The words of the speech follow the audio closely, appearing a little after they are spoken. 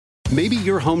Maybe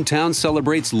your hometown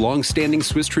celebrates long-standing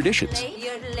Swiss traditions.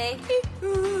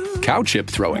 Cow chip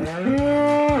throwing.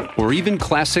 Or even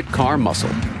classic car muscle.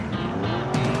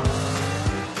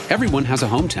 Everyone has a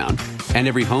hometown, and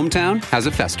every hometown has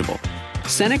a festival.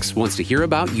 Cenex wants to hear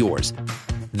about yours.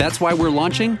 That's why we're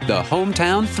launching the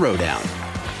Hometown Throwdown.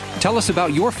 Tell us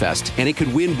about your fest, and it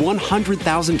could win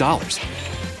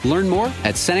 $100,000. Learn more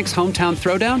at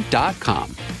CenexHometownThrowdown.com.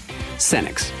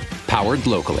 Cenex, powered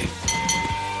locally.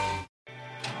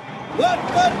 Let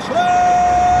the train!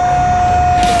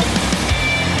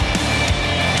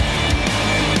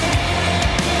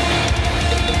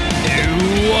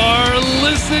 You are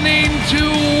listening to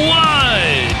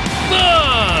What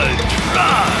the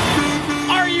Truck.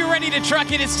 Are you ready to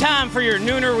truck it? It's time for your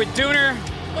Nooner with Dooner.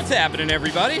 What's happening,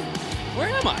 everybody? Where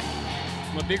am I?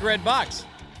 I'm a big red box.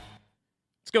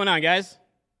 What's going on, guys?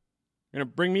 Gonna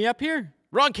bring me up here?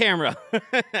 Wrong camera.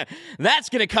 That's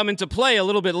going to come into play a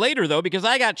little bit later, though, because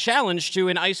I got challenged to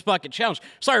an ice bucket challenge.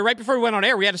 Sorry, right before we went on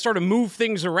air, we had to sort of move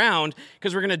things around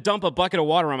because we're going to dump a bucket of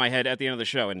water on my head at the end of the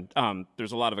show. And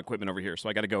there's a lot of equipment over here, so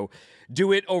I got to go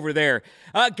do it over there.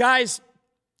 Guys,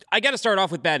 I got to start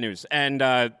off with bad news. And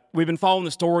we've been following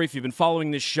the story. If you've been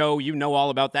following this show, you know all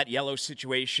about that yellow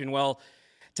situation. Well,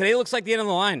 today looks like the end of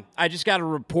the line. I just got a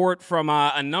report from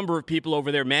a number of people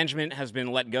over there. Management has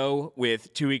been let go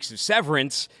with 2 weeks of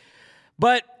severance.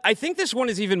 But I think this one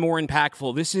is even more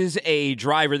impactful. This is a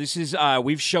driver. This is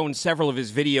we've shown several of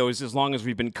his videos as long as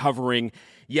we've been covering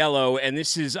yellow. And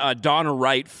this is Dooner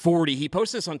Wright, 40. He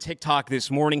posted this on TikTok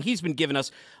this morning. He's been giving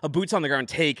us a boots-on-the-ground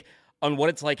take on what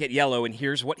it's like at yellow. And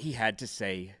here's what he had to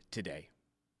say today.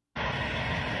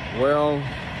 Well,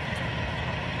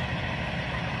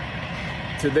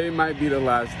 today might be the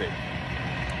last day.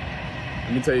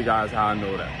 Let me tell you guys how I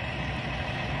know that.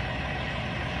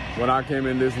 When I came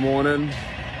in this morning,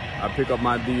 I pick up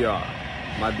my DR.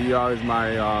 My DR is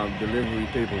my delivery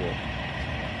paperwork.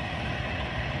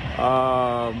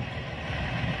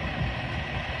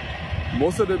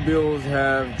 Most of the bills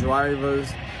have driver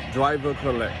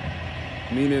collect,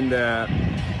 meaning that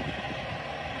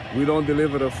we don't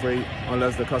deliver the freight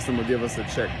unless the customer give us a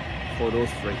check for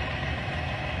those freight.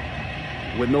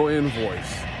 With no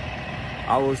invoice.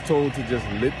 I was told to just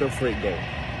let the freight go.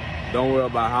 Don't worry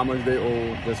about how much they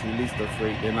owe, just release the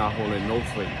freight. They're not holding no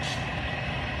freight.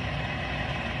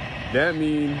 That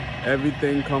means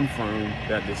everything confirmed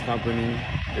that this company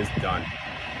is done.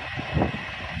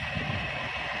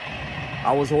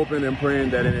 I was hoping and praying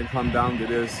that it didn't come down to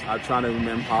this. I try to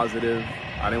remain positive.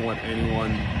 I didn't want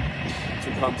anyone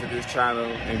to come to this channel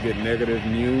and get negative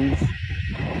news.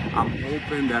 I'm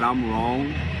hoping that I'm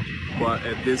wrong. But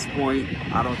at this point,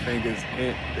 I don't think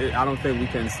we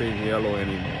can save yellow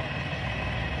anymore.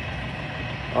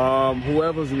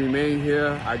 Whoever's remain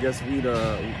here, I guess we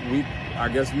the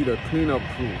cleanup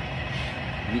crew.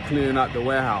 We cleaning out the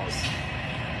warehouse.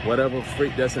 Whatever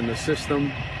freight that's in the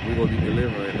system, we gonna be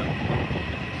delivering them.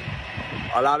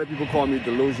 A lot of people call me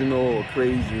delusional or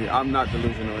crazy. I'm not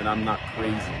delusional and I'm not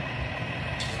crazy.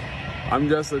 I'm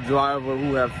just a driver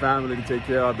who have family to take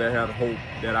care of that have hope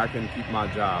that I can keep my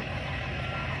job.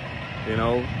 You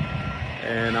know,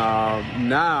 and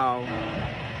now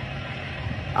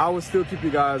I will still keep you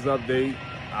guys updated.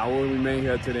 I will remain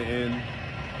here to the end.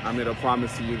 I made a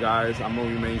promise to you guys. I'm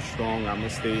gonna remain strong. I'm gonna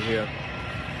stay here.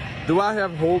 Do I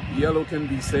have hope yellow can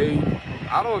be saved?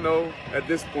 I don't know at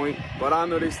this point, but I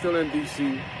know they're still in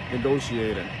DC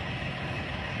negotiating.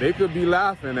 They could be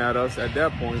laughing at us at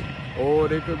that point, or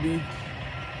they could be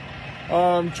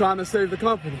trying to save the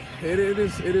company. It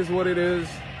is what it is.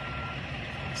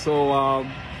 So,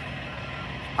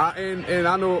 I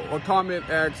know a comment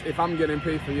asks if I'm getting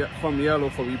paid from Yellow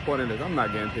for reporting this. I'm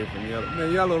not getting paid from Yellow.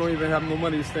 Man, Yellow don't even have no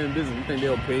money to stay in business. You think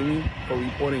they'll pay me for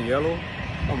reporting Yellow?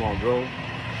 Come on, bro.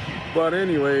 But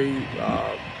anyway,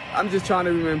 I'm just trying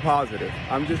to remain positive.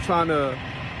 I'm just trying to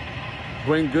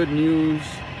bring good news.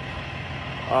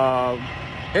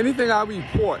 Anything I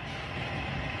report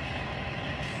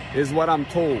is what I'm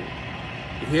told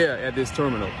here at this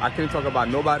terminal. I can't talk about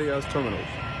nobody else's terminals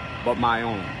but my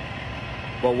own.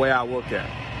 But where I work at,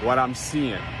 what I'm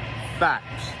seeing,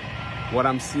 facts, what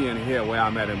I'm seeing here where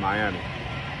I'm at in Miami.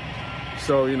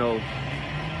 So, you know,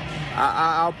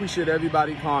 I appreciate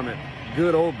everybody comment,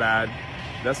 good or bad.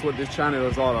 That's what this channel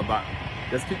is all about.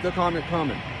 Just keep the comment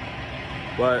coming.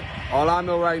 But all I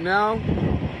know right now,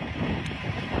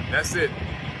 that's it.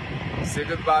 Say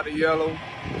goodbye to Yellow.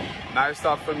 Now it's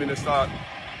time for me to start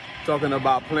talking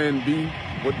about plan B.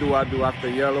 What do I do after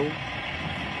Yellow?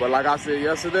 But like I said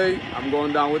yesterday, I'm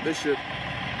going down with the ship.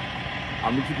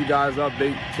 I'm gonna keep you guys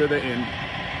updated to the end.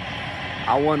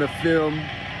 I wanna film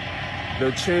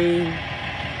the chain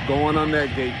going on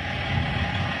that gate.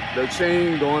 The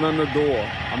chain going on the door.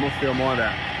 I'm going to film all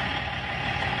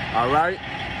that. All right?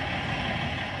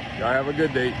 Y'all have a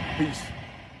good day. Peace.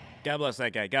 God bless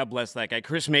that guy. God bless that guy.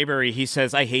 Chris Mayberry, he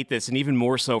says, I hate this, and even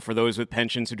more so for those with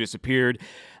pensions who disappeared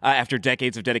after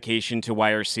decades of dedication to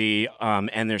YRC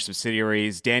and their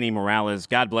subsidiaries. Danny Morales,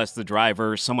 God bless the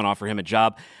driver. Someone offer him a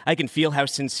job. I can feel how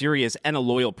sincere he is and a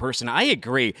loyal person. I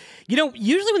agree. You know,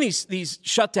 usually when these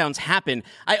shutdowns happen,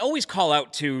 I always call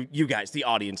out to you guys, the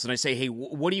audience, and I say, hey,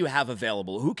 what do you have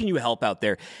available? Who can you help out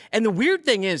there? And the weird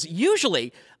thing is,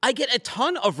 usually I get a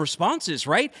ton of responses,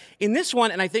 right? In this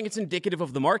one, and I think it's indicative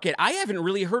of the market, I haven't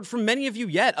really heard from many of you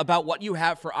yet about what you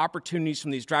have for opportunities from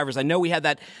these drivers. I know we had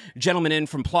that gentleman in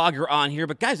from Plogger on here,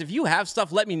 but guys, if you have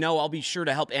stuff, let me know. I'll be sure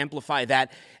to help amplify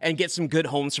that and get some good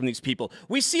homes from these people.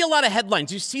 We see a lot of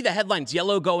headlines. You see the headlines,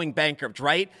 Yellow going bankrupt,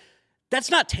 right? That's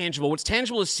not tangible. What's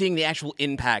tangible is seeing the actual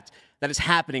impact that is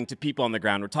happening to people on the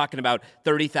ground. We're talking about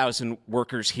 30,000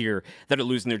 workers here that are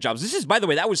losing their jobs. This is, by the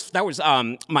way, that was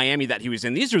Miami that he was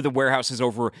in. These are the warehouses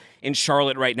over in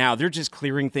Charlotte right now. They're just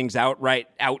clearing things out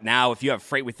now. If you have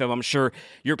freight with them, I'm sure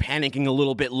you're panicking a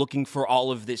little bit looking for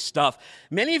all of this stuff.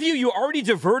 Many of you already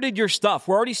diverted your stuff.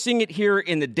 We're already seeing it here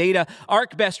in the data.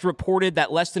 ArcBest reported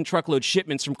that less than truckload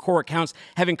shipments from core accounts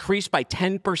have increased by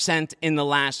 10% in the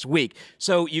last week.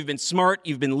 So you've been smart.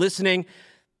 You've been listening.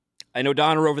 I know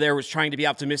Dooner over there was trying to be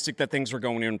optimistic that things were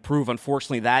going to improve.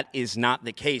 Unfortunately, that is not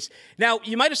the case. Now,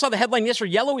 you might have saw the headline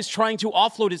yesterday. Yellow is trying to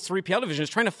offload its 3PL division.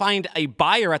 It's trying to find a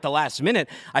buyer at the last minute.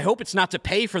 I hope it's not to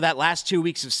pay for that last 2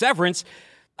 weeks of severance.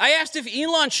 I asked if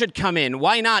Elon should come in.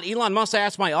 Why not? Elon Musk, I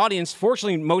asked my audience.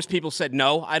 Fortunately, most people said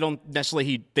no. I don't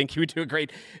necessarily think he would do a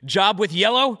great job with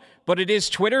Yellow, but it is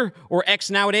Twitter or X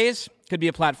nowadays. Could be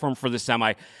a platform for the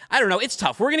semi. I don't know. It's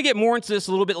tough. We're going to get more into this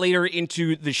a little bit later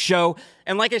into the show.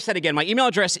 And like I said, again, my email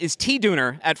address is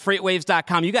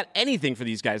tdooner@freightwaves.com. You got anything for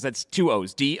these guys? That's 2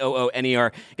 O's,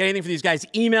 Dooner. Got anything for these guys?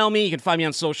 Email me. You can find me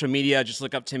on social media. Just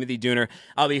look up Timothy Dooner.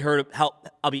 I'll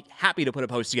be happy to put a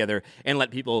post together and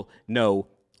let people know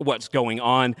what's going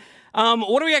on.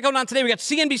 What do we got going on today? We got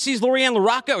CNBC's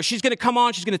LaRocco. She's going to come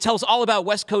on. She's going to tell us all about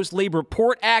West Coast labor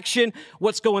port action,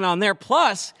 what's going on there.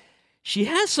 Plus, she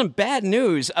has some bad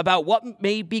news about what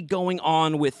may be going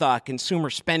on with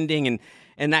consumer spending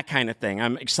and that kind of thing.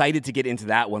 I'm excited to get into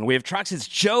that one. We have Trauxit's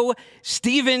Joe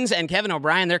Stevens and Kevin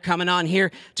O'Brien. They're coming on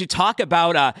here to talk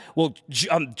about,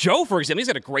 Joe, for example, he's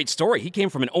got a great story. He came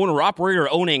from an owner-operator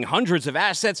owning hundreds of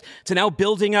assets to now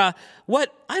building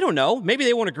I don't know. Maybe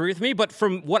they won't agree with me, but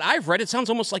from what I've read, it sounds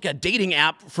almost like a dating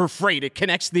app for freight. It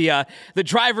connects the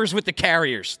drivers with the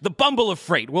carriers, the Bumble of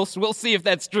freight. We'll see if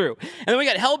that's true. And then we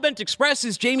got Bent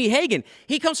Xpress's Jamie Hagen.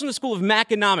 He comes from the school of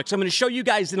Mackonomics. I'm going to show you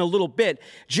guys in a little bit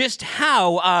just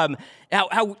how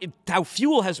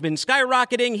fuel has been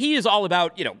skyrocketing. He is all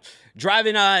about,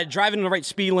 driving the right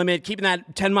speed limit, keeping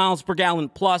that 10 miles per gallon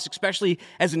plus, especially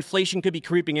as inflation could be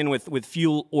creeping in with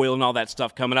fuel, oil, and all that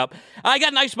stuff coming up. I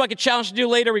got an ice bucket challenge to do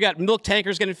later. We got milk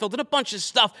tankers getting filled and a bunch of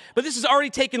stuff, but this has already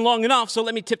taken long enough, so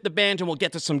let me tip the band and we'll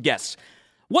get to some guests.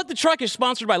 What the Truck is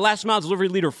sponsored by Last Mile Delivery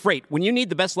Leader Freight. When you need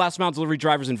the best last mile delivery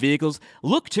drivers and vehicles,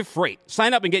 look to Freight.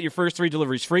 Sign up and get your first 3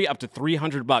 deliveries free up to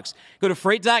 $300. Go to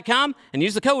freight.com and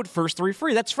use the code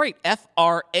FIRST3FREE. That's Freight,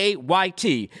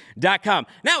 FRAYT.com.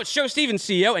 Now it's Joe Stevens,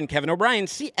 CEO, and Kevin O'Brien,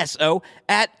 CSO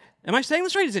at, am I saying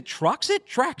this right? Is it Trauxit?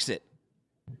 Trauxit.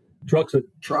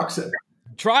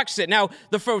 Now,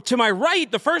 to my right,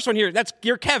 the first one here,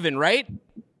 you're Kevin, right?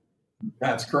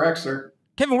 That's correct, sir.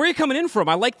 Kevin, where are you coming in from?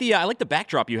 I like the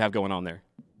backdrop you have going on there.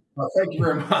 Well, thank you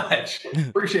very much.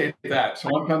 Appreciate that.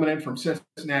 So I'm coming in from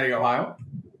Cincinnati, Ohio.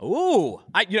 Ooh,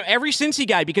 every Cincy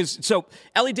guy, because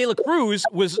Ellie De La Cruz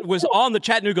was on the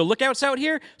Chattanooga Lookouts out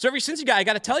here. So every Cincy guy, I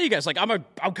got to tell you guys,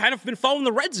 I've kind of been following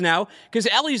the Reds now because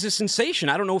Ellie's a sensation.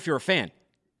 I don't know if you're a fan.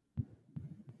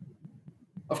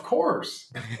 Of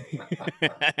course.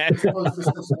 It's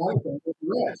the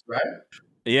Reds, right?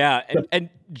 Yeah, and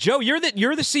Joe, you're the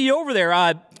CEO over there.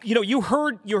 You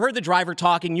heard the driver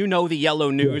talking. You know the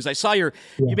yellow news. I saw you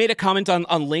made a comment on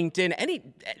LinkedIn.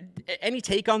 Any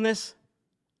take on this?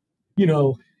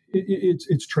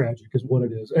 It's tragic, is what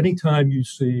it is. Anytime you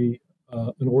see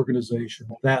an organization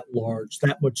that large,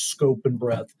 that much scope and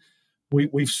breadth,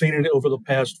 we've seen it over the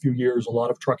past few years. A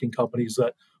lot of trucking companies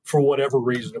that, for whatever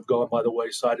reason, have gone by the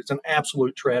wayside. It's an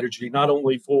absolute tragedy, not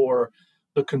only for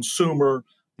the consumer,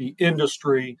 the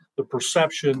industry, the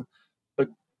perception, but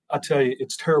I tell you,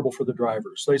 it's terrible for the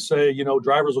drivers. They say,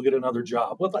 drivers will get another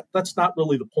job. Well, that's not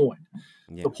really the point.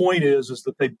 Yeah. The point is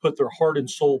that they put their heart and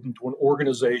soul into an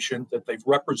organization that they've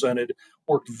represented,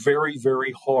 worked very,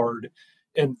 very hard,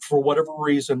 and for whatever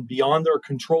reason, beyond their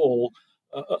control,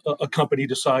 a company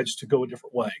decides to go a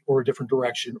different way or a different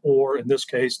direction, or in this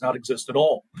case, not exist at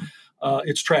all.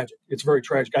 It's tragic. It's very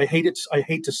tragic. I hate it. I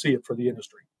hate to see it for the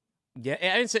industry. Yeah,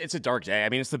 it's a dark day. I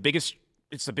mean, it's the biggest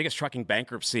trucking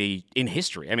bankruptcy in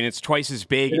history. I mean, it's twice as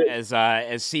big as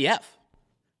CF.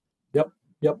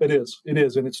 Yep, it is. It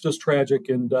is, and it's just tragic.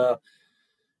 And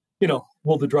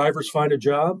will the drivers find a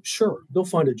job? Sure, they'll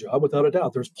find a job without a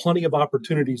doubt. There's plenty of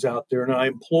opportunities out there, and I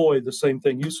employ the same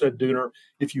thing you said, Dooner.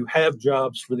 If you have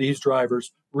jobs for these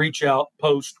drivers, reach out,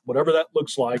 post, whatever that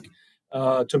looks like,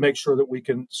 to make sure that we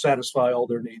can satisfy all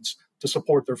their needs to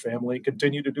support their family and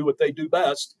continue to do what they do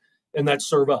best, and that's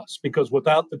serve us. Because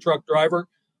without the truck driver,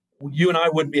 you and I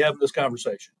wouldn't be having this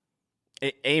conversation.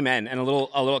 Amen. And a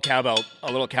little cowbell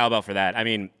for that. I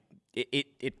mean,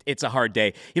 it's a hard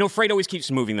day. Freight always keeps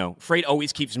moving, though. Freight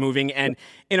always keeps moving. And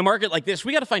in a market like this,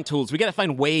 we got to find tools. We got to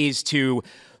find ways to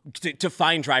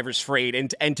find drivers freight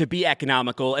and to be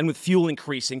economical, and with fuel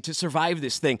increasing, to survive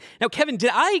this thing. Now, Kevin,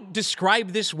 did I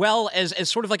describe this well as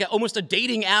sort of like almost a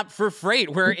dating app for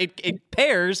freight, where it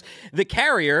pairs the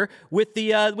carrier with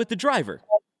the driver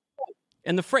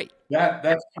and the freight?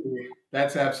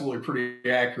 That's absolutely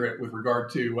pretty accurate with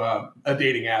regard to a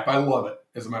dating app. I love it,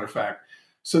 as a matter of fact.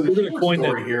 So the short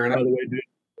story here, and by the way, dude.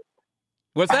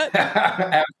 What's that?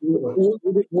 Absolutely.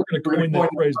 We're going to coin that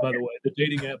phrase, by the way, the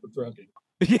dating app of trucking.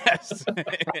 Yes.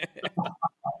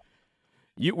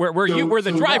 Where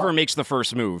the driver makes the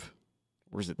first move.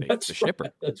 Or is it the shipper?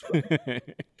 Right. That's right.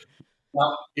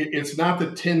 Well, it's not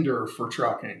the Tinder for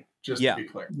trucking, to be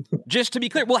clear. Just to be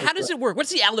clear. Well, how does it work?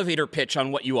 What's the elevator pitch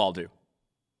on what you all do?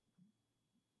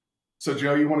 So,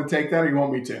 Joe, you want to take that, or you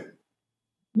want me to?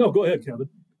 No, go ahead, Kevin.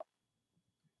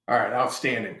 All right,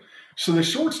 outstanding. So the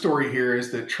short story here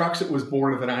is that Trauxit was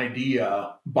born of an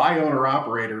idea by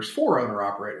owner-operators for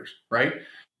owner-operators, right?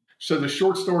 So the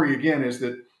short story, again, is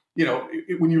that,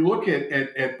 when you look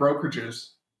at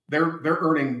brokerages, they're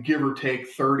earning, give or take,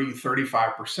 30,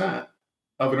 35%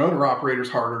 of an owner-operator's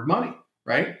hard-earned money,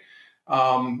 right?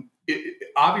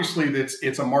 Obviously,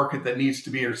 it's a market that needs to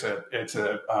be, it's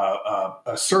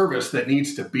a service that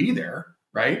needs to be there,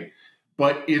 right?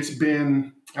 But it's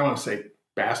been, I want to say,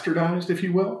 bastardized, if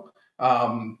you will.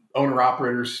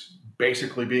 Owner-operators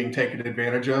basically being taken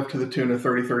advantage of to the tune of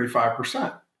 30,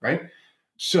 35%, right?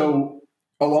 So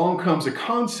along comes a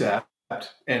concept,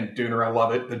 and Dooner, I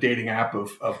love it, the dating app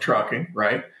of trucking,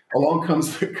 right? Along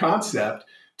comes the concept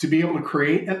to be able to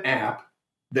create an app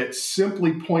that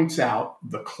simply points out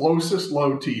the closest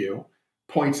load to you,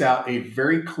 points out a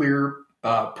very clear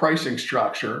pricing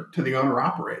structure to the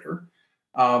owner-operator.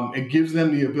 It gives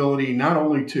them the ability not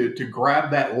only to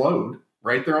grab that load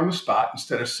right there on the spot,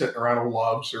 instead of sitting around a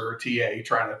Love's or a TA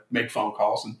trying to make phone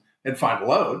calls and find a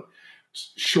load,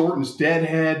 shortens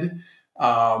deadhead,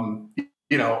 and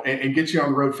gets you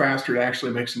on the road faster to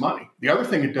actually make some money. The other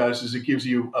thing it does is it gives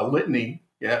you a litany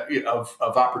of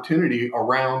opportunity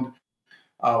around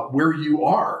where you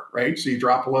are, right? So you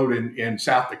drop a load in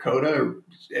South Dakota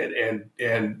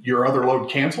and your other load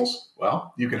cancels.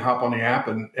 Well, you can hop on the app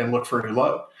and look for a new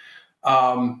load.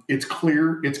 It's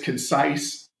clear, it's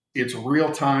concise, it's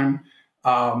real time.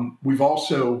 We've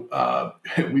also,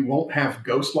 we won't have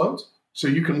ghost loads. So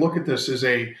you can look at this as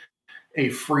a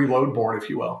free load board, if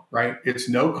you will, right? It's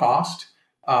no cost.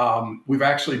 We've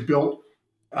actually built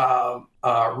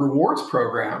rewards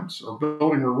programs, or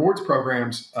building rewards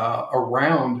programs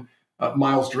around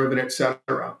miles driven, et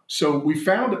cetera. So we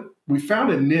found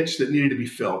a niche that needed to be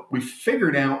filled. We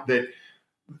figured out that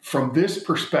from this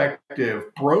perspective,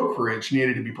 brokerage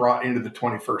needed to be brought into the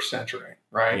 21st century,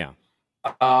 right? Yeah.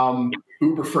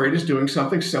 Uber Freight is doing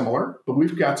something similar, but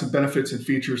we've got some benefits and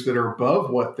features that are above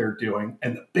what they're doing.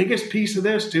 And the biggest piece of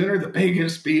this, Dooner, the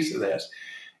biggest piece of this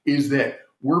is that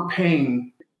we're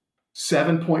paying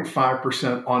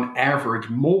 7.5% on average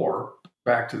more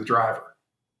back to the driver,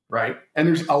 right? And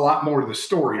there's a lot more to the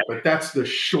story, but that's the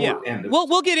short end of it. Well,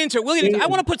 we'll get into it. I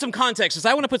want to put some context. To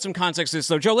this,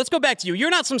 though. Joe, let's go back to you. You're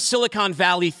not some Silicon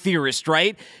Valley theorist,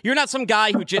 right? You're not some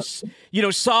guy who just,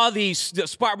 saw the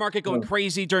spot market going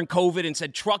crazy during COVID and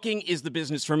said, trucking is the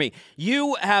business for me.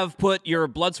 You have put your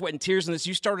blood, sweat, and tears in this.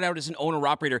 You started out as an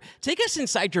owner-operator. Take us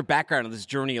inside your background on this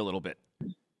journey a little bit.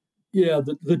 Yeah,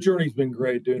 the journey's been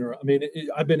great, Dooner. I mean,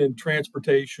 I've been in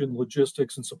transportation,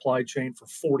 logistics, and supply chain for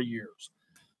 40 years.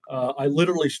 I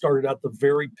literally started at the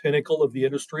very pinnacle of the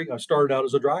industry. I started out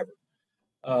as a driver.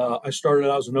 I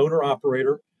started out as an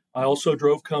owner-operator. I also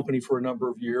drove company for a number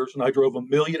of years, and I drove 1.5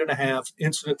 million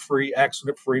incident-free,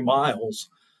 accident-free miles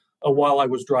while I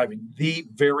was driving. The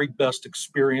very best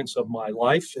experience of my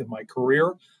life and my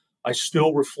career. I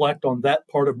still reflect on that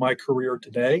part of my career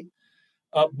today.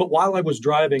 But while I was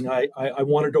driving, I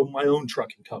wanted to own my own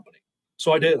trucking company.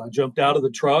 So I did. I jumped out of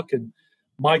the truck, and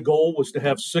my goal was to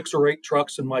have 6 or 8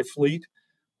 trucks in my fleet.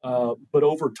 But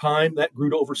over time, that grew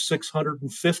to over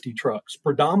 650 trucks,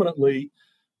 predominantly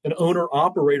an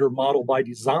owner-operator model by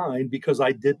design, because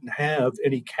I didn't have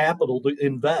any capital to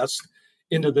invest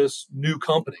into this new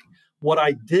company. What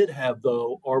I did have,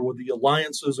 though, were the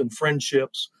alliances and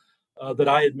friendships that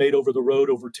I had made over the road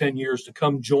over 10 years to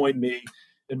come join me.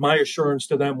 And my assurance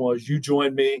to them was, you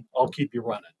join me, I'll keep you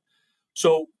running.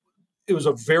 So it was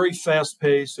a very fast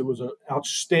pace. It was an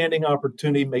outstanding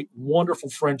opportunity, made wonderful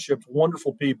friendships,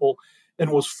 wonderful people,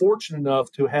 and was fortunate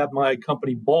enough to have my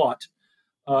company bought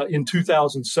in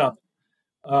 2007.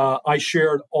 I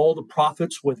shared all the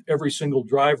profits with every single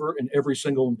driver and every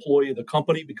single employee of the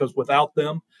company, because without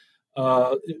them,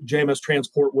 JMS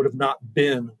Transport would have not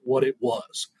been what it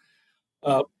was.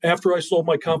 After I sold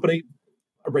my company,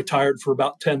 I retired for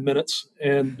about 10 minutes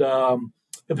and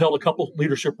have held a couple of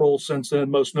leadership roles since then,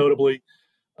 most notably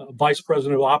Vice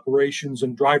President of Operations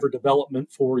and Driver Development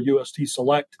for UST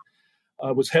Select.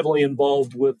 I was heavily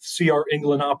involved with CR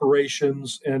England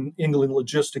operations and England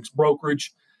Logistics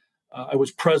Brokerage. I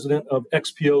was president of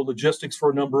XPO Logistics for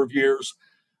a number of years.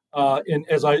 And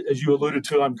as you alluded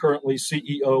to, I'm currently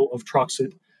CEO of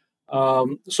Trauxit.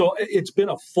 So it's been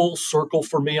a full circle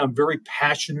for me. I'm very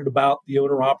passionate about the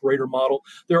owner-operator model.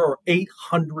 There are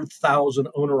 800,000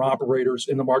 owner-operators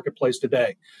in the marketplace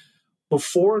today.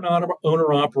 Before an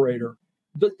owner-operator,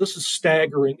 this is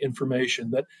staggering information,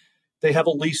 that they have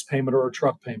a lease payment or a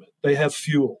truck payment. They have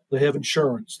fuel. They have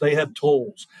insurance. They have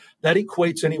tolls. That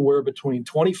equates anywhere between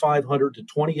 $2,500 to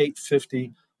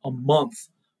 $2,850 a month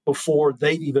before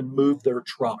they've even moved their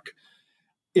truck.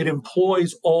 It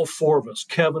employs all 4 of us,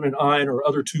 Kevin and I and our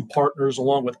other 2 partners,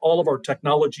 along with all of our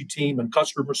technology team and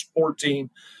customer support team,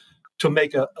 to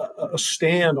make a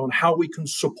stand on how we can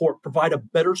provide a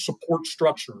better support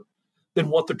structure than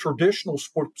what the traditional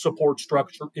support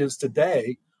structure is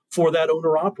today for that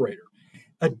owner-operator.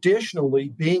 Additionally,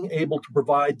 being able to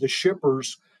provide the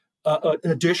shippers an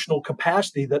additional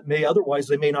capacity that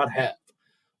they may not have.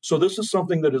 So this is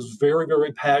something that is very,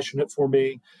 very passionate for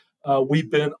me. We've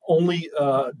been only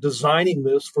designing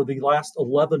this for the last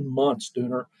 11 months,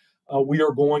 Dooner. We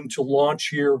are going to launch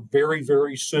here very,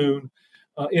 very soon,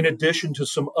 in addition to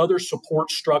some other support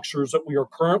structures that we are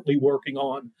currently working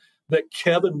on that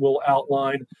Kevin will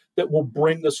outline, that will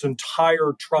bring this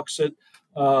entire Trauxit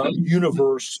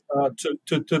universe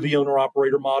to the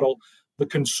owner-operator model, the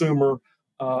consumer,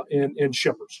 and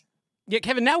shippers. Yeah,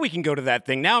 Kevin, now we can go to that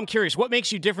thing. Now I'm curious, what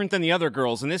makes you different than the other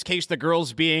girls? In this case, the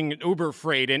girls being Uber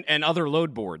Freight and other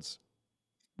load boards.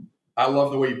 I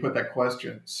love the way you put that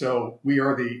question. So we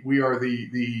are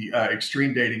the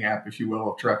extreme dating app, if you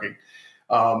will, of trucking.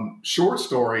 Short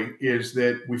story is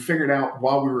that we figured out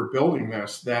while we were building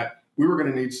this that we were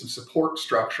going to need some support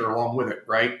structure along with it,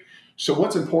 right? So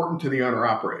what's important to the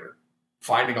owner-operator?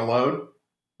 Finding a load,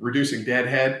 reducing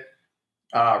deadhead,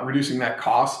 reducing that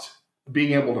cost,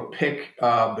 being able to pick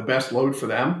the best load for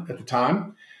them at the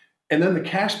time, and then the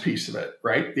cash piece of it,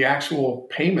 right? The actual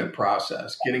payment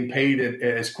process, getting paid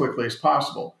as quickly as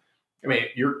possible. I mean,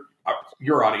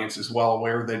 your audience is well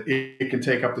aware that it can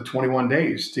take up to 21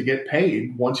 days to get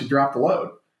paid once you drop the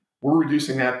load. We're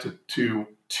reducing that to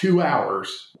 2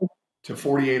 hours to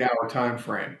 48-hour time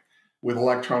frame with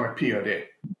electronic POD.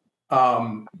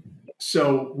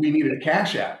 So we needed a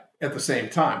cash app at the same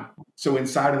time. So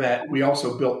inside of that, we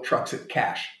also built Trauxit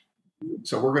Cash.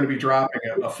 So we're going to be dropping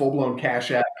a full-blown cash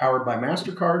app powered by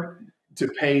MasterCard to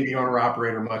pay the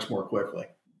owner-operator much more quickly.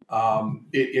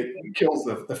 It kills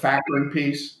the factoring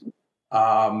piece,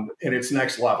 and it's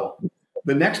next level.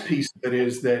 The next piece of it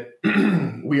is that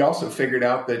we also figured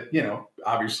out that,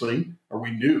 obviously, or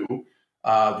we knew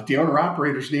that the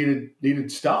owner-operators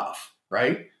needed stuff,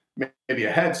 right? Maybe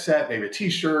a headset, maybe a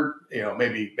T-shirt,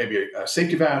 maybe a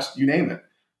safety vest, you name it.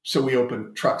 So we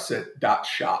opened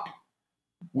Trauxit.shop.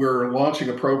 We're launching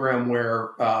a program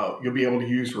where you'll be able to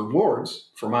use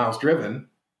rewards for miles driven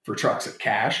for Trauxit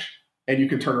Cash, and you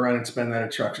can turn around and spend that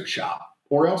at Trauxit Shop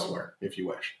or elsewhere if you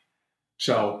wish.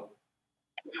 So,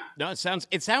 no, it sounds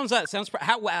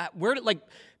where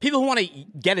people who want to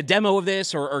get a demo of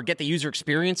this or get the user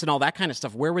experience and all that kind of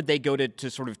stuff, where would they go to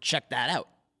sort of check that out?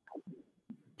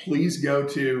 Please go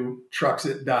to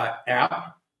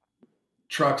Trauxit.app,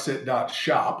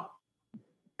 Trauxit.shop,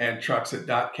 and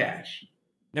Trauxit.cash.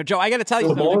 Now, Joe, I got to tell you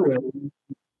something.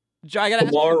 Joe,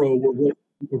 tomorrow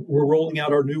we're rolling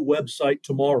out our new website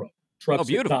tomorrow,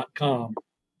 Trauxit.com,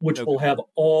 which will have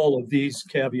all of these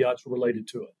caveats related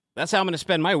to it. That's how I'm going to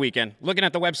spend my weekend, looking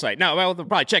at the website. No, well, they'll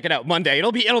probably check it out Monday.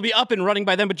 It'll be up and running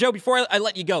by then. But Joe, before I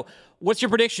let you go, what's your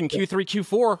prediction? Q3,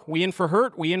 Q4? We in for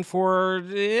hurt? We in for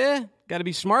got to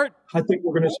be smart? I think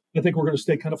we're gonna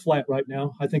stay kind of flat right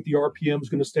now. I think the RPM is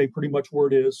going to stay pretty much where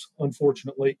it is.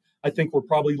 Unfortunately, I think we're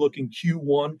probably looking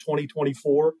Q1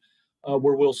 2024,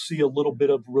 where we'll see a little bit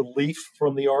of relief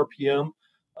from the RPM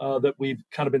that we've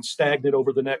kind of been stagnant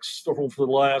for the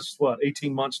last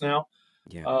 18 months now.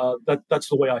 Yeah. That's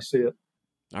the way I see it.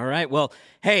 All right. Well,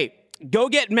 hey, go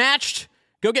get matched.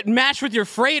 Go get matched with your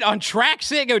freight on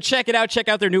Trauxit. Go check it out. Check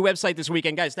out their new website this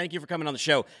weekend. Guys, thank you for coming on the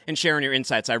show and sharing your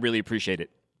insights. I really appreciate it.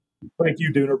 Thank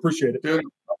you, Dooner. Appreciate it.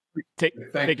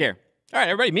 Take care. All right,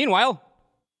 everybody. Meanwhile,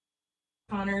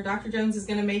 Connor, Dr. Jones is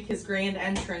going to make his grand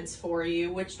entrance for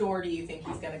you. Which door do you think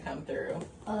he's going to come through?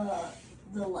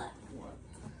 The left one.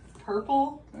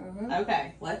 Purple?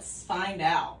 Okay, let's find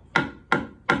out.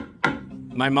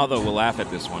 my mother will laugh at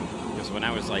this one because when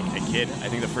I was like a kid, I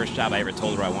think the first job I ever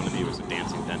told her I wanted to be was a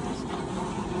dancing dentist.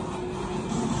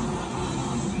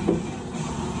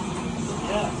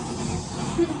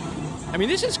 I mean,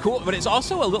 this is cool, but it's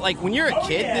also a little like when you're a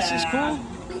kid, this is cool.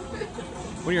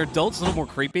 When you're adults, a little more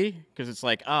creepy because it's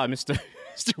like, Mr.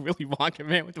 Willy Wonka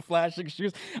man with the flashing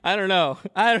shoes. I don't know.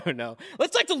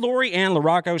 Let's talk to Lori Ann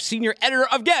LaRocco, senior editor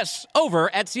of Guests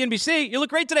over at CNBC. You look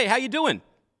great today. How you doing?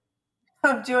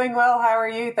 I'm doing well. How are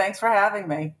you? Thanks for having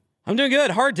me. I'm doing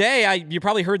good. Hard day. You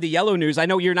probably heard the yellow news. I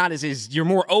know you're not you're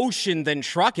more ocean than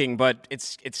trucking, but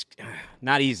it's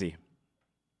not easy.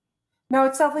 No,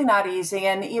 it's definitely not easy.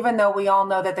 And even though we all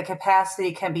know that the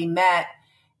capacity can be met,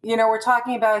 we're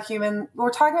talking about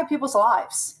people's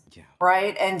lives, yeah.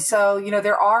 Right? And so,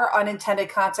 there are unintended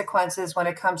consequences when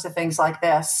it comes to things like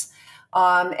this.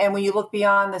 And when you look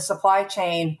beyond the supply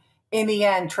chain, in the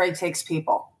end, trade takes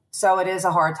people. So it is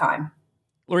a hard time.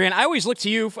 Lorianne, I always look to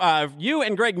you, you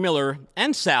and Greg Miller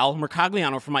and Sal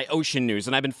Mercogliano for my ocean news.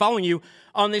 And I've been following you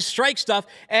on this strike stuff.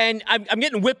 And I'm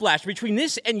getting whiplash between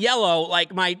this and yellow,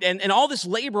 and all this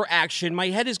labor action.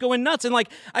 My head is going nuts. And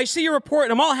I see your report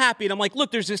and I'm all happy. And I'm like,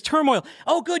 look, there's this turmoil.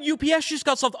 Oh, good. UPS just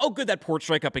got solved. Oh, good. That port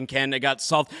strike up in Canada got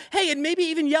solved. Hey, and maybe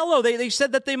even yellow. They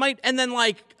said that they might. And then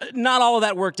not all of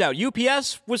that worked out.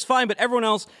 UPS was fine, but everyone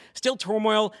else still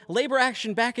turmoil. Labor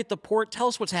action back at the port. Tell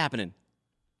us what's happening.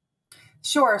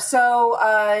 Sure. So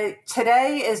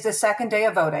today is the second day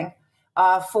of voting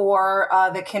for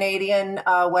the Canadian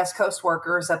West Coast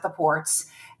workers at the ports.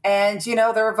 And,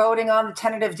 they're voting on the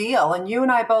tentative deal. And you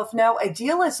and I both know a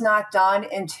deal is not done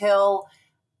until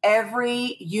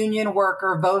every union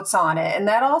worker votes on it. And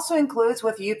that also includes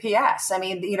with UPS. I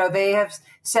mean, they have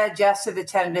said yes to the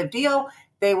tentative deal.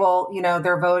 They will,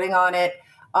 they're voting on it.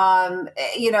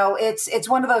 It's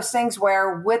one of those things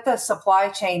where with the supply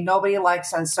chain, nobody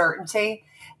likes uncertainty.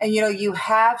 And, you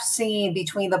have seen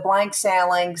between the blank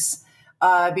sailings,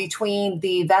 between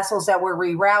the vessels that were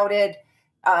rerouted,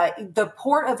 the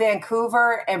Port of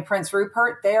Vancouver and Prince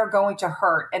Rupert, they are going to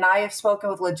hurt. And I have spoken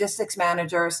with logistics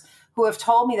managers who have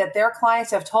told me that their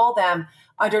clients have told them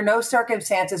under no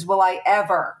circumstances will I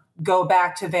ever go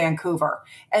back to Vancouver.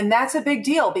 And that's a big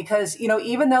deal because,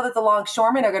 even though that the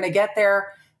longshoremen are going to get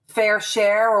their fair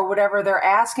share or whatever they're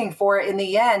asking for in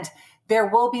the end, there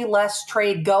will be less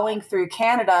trade going through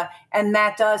Canada. And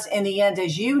that does, in the end,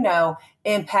 as you know,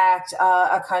 impact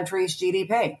a country's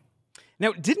GDP.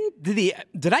 Now, did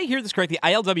I hear this correctly?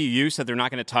 ILWU said they're not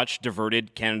going to touch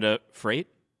diverted Canada freight?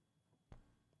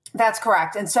 That's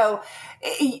correct. And so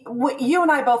you and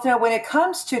I both know when it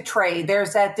comes to trade,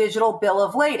 there's that digital bill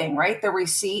of lading, right? The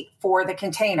receipt for the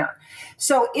container.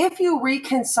 So if you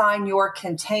reconsign your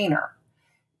container,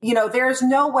 there's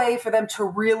no way for them to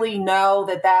really know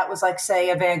that was say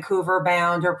a Vancouver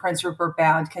bound or Prince Rupert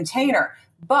bound container.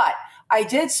 But I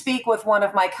did speak with one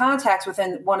of my contacts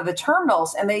within one of the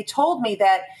terminals, and they told me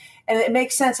that, and it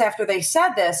makes sense after they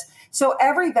said this. So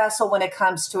every vessel, when it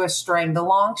comes to a string, the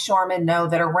longshoremen know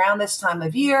that around this time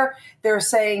of year, they're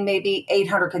saying maybe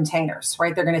 800 containers,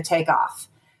 right? They're going to take off.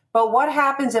 But what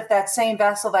happens if that same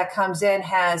vessel that comes in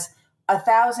has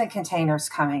 1,000 containers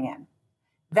coming in?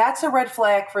 That's a red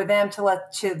flag for them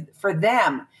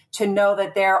to know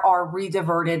that there are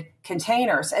rediverted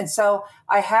containers. And so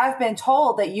I have been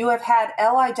told that you have had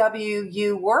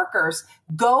LIWU workers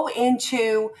go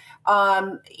into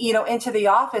the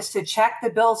office to check the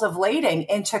bills of lading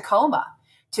in Tacoma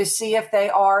to see if they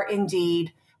are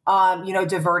indeed,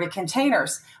 diverted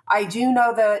containers. I do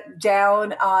know that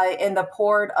down in the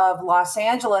port of Los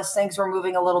Angeles, things were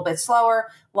moving a little bit slower.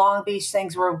 Long Beach,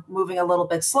 things were moving a little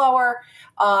bit slower.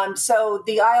 So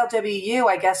the ILWU,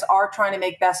 I guess, are trying to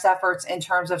make best efforts in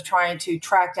terms of trying to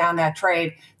track down that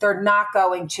trade. They're not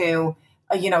going to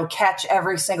catch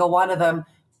every single one of them.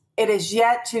 It is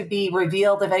yet to be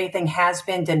revealed if anything has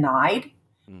been denied.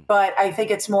 But I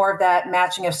think it's more of that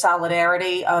matching of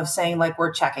solidarity of saying, like,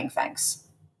 we're checking things.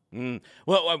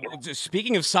 Well,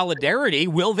 speaking of solidarity,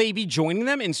 will they be joining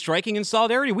them in striking in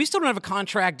solidarity? We still don't have a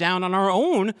contract down on our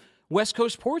own West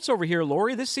Coast ports over here,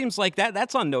 Lori. This seems like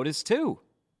that's on notice, too.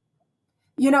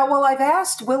 Well, I've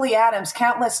asked Willie Adams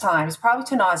countless times, probably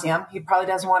to nauseam. He probably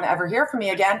doesn't want to ever hear from me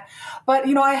again. But,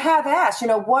 I have asked,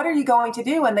 what are you going to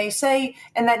do? And they say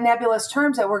in that nebulous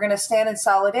terms that we're going to stand in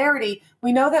solidarity.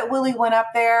 We know that Willie went up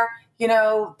there,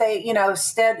 they,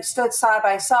 stood side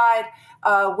by side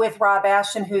with Rob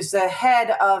Ashton, who's the head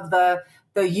of the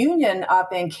union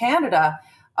up in Canada.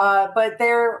 But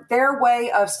their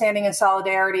way of standing in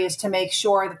solidarity is to make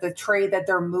sure that the trade that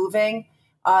they're moving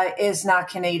is not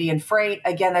Canadian freight.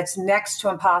 Again, that's next to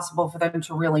impossible for them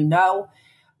to really know.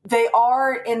 They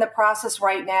are in the process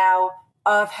right now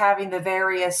of having the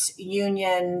various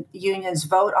unions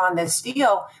vote on this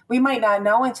deal. We might not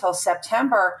know until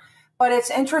September, but it's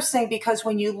interesting because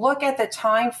when you look at the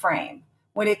time frame,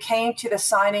 when it came to the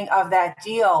signing of that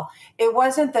deal, it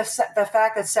wasn't the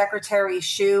fact that Secretary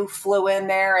Hsu flew in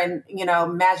there and,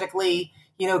 magically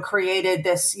created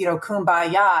this,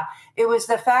 kumbaya. It was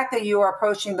the fact that you were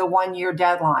approaching the 1-year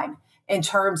deadline in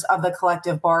terms of the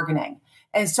collective bargaining.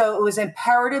 And so it was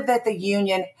imperative that the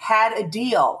union had a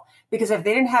deal, because if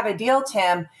they didn't have a deal,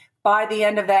 Tim, by the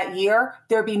end of that year,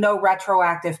 there'd be no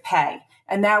retroactive pay.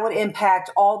 And that would impact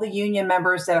all the union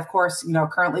members that, of course,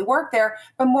 currently work there,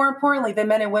 but more importantly, the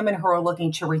men and women who are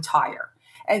looking to retire.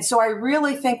 And so I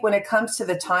really think when it comes to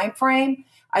the time frame,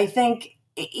 I think,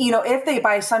 if they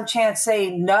by some chance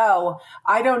say no,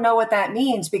 I don't know what that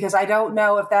means, because I don't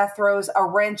know if that throws a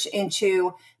wrench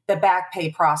into the back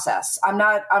pay process. I'm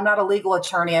not a legal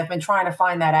attorney. I've been trying to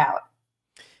find that out.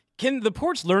 Can the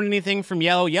ports learn anything from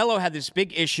Yellow? Yellow had this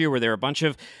big issue where there were a bunch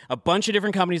of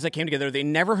different companies that came together. They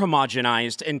never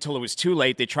homogenized until it was too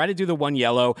late. They tried to do the one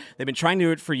Yellow. They've been trying to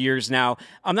do it for years now.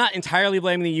 I'm not entirely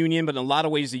blaming the union, but in a lot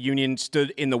of ways the union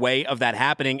stood in the way of that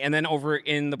happening. And then over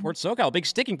in the Port SoCal, a big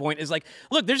sticking point is like,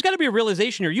 look, there's got to be a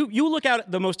realization here. You look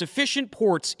at the most efficient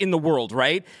ports in the world,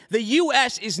 right? The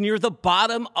U.S. is near the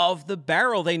bottom of the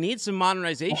barrel. They need some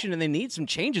modernization and they need some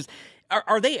changes.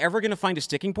 Are they ever going to find a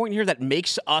sticking point here that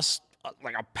makes us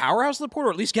like a powerhouse of the port, or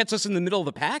at least gets us in the middle of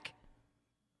the pack?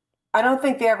 I don't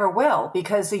think they ever will,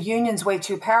 because the union's way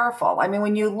too powerful. I mean,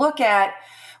 when you look at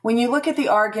the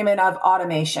argument of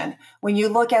automation, when you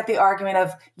look at the argument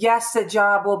of, yes, the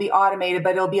job will be automated,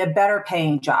 but it'll be a better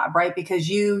paying job, right? Because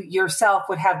you yourself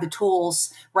would have the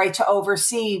tools, right, to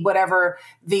oversee whatever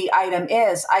the item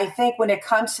is. I think when it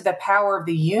comes to the power of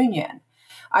the union,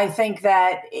 I think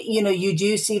that, you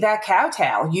do see that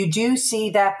cowtail. You do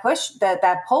see that push,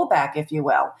 that pullback, if you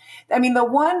will. I mean,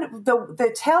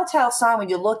 the telltale sign when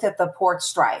you looked at the port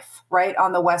strife, right,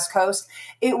 on the West Coast,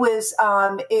 it was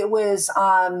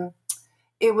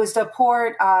the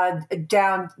port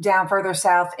down further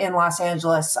south in Los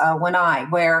Angeles,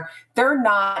 where they're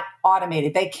not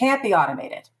automated. They can't be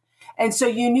automated. And so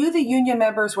you knew the union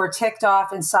members were ticked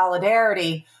off in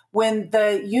solidarity when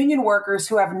the union workers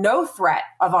who have no threat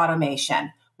of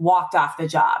automation walked off the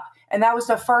job. And that was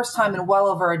the first time in well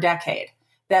over a decade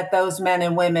that those men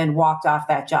and women walked off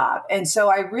that job. And so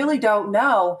I really don't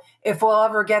know if we'll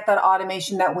ever get that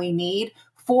automation that we need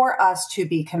for us to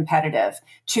be competitive,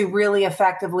 to really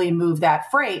effectively move that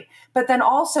freight. But then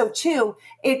also, too,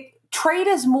 trade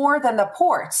is more than the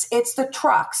ports. It's the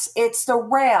trucks. It's the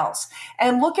rails.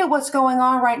 And look at what's going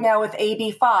on right now with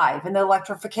AB5 and the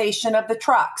electrification of the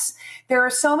trucks. There are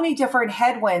so many different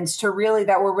headwinds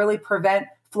that will really prevent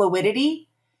fluidity.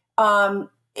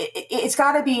 It's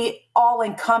got to be all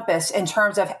encompassed in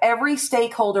terms of every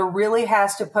stakeholder really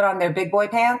has to put on their big boy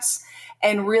pants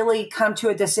and really come to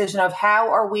a decision of how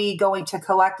are we going to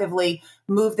collectively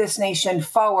move this nation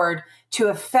forward to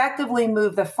effectively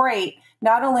move the freight,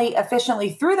 not only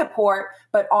efficiently through the port,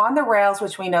 but on the rails,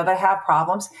 which we know that have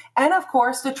problems, and of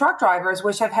course the truck drivers,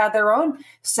 which have had their own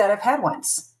set of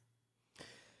headwinds.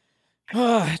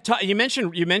 You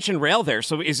mentioned rail there.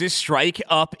 So is this strike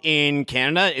up in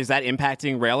Canada? Is that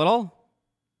impacting rail at all?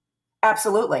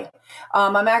 Absolutely.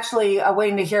 I'm actually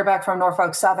waiting to hear back from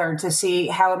Norfolk Southern to see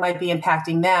how it might be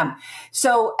impacting them.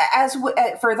 So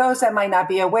for those that might not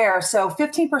be aware, so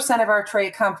 15% of our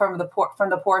trade come from the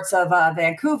ports of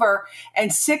Vancouver, and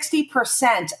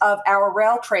 60% of our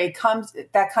rail trade comes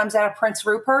out of Prince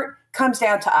Rupert comes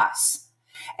down to us.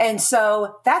 And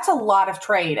so that's a lot of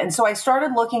trade. And so I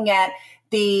started looking at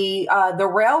the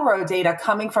railroad data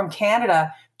coming from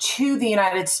Canada to the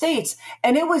United States,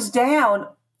 and it was down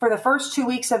for the first 2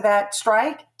 weeks of that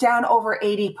strike, down over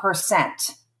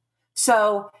 80%.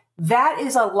 So that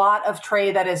is a lot of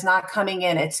trade that is not coming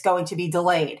in. It's going to be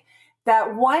delayed.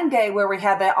 That one day where we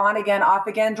had the on again, off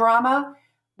again drama,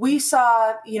 we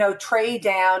saw, trade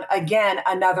down again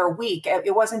another week.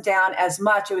 It wasn't down as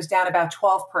much. It was down about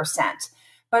 12%.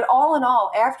 But all in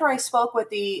all, after I spoke with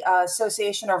the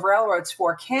Association of Railroads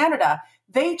for Canada,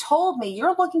 they told me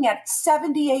you're looking at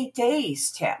 78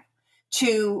 days, Tim,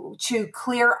 to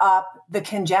clear up the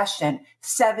congestion.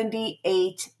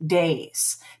 78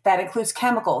 days. That includes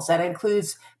chemicals. That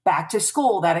includes back to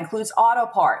school. That includes auto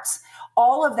parts.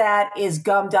 All of that is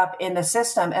gummed up in the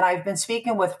system. And I've been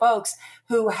speaking with folks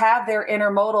who have their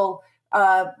intermodal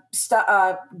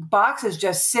boxes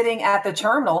just sitting at the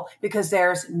terminal because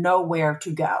there's nowhere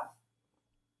to go.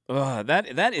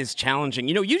 That is challenging.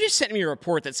 You just sent me a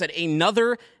report that said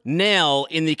another nail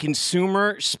in the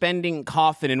consumer spending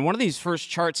coffin. And one of these first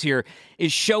charts here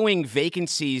is showing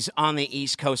vacancies on the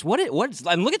East Coast.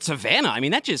 And look at Savannah. I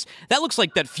mean, that looks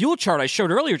like that fuel chart I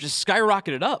showed earlier just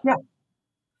skyrocketed up. Yeah.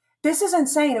 This is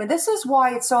insane. I mean, this is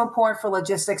why it's so important for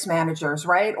logistics managers,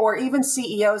 right? Or even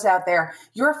CEOs out there.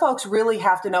 Your folks really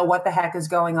have to know what the heck is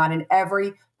going on in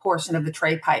every portion of the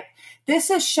trade pipe. This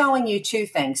is showing you two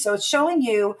things. So it's showing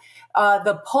you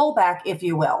the pullback, if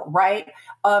you will, right,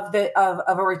 of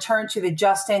a return to the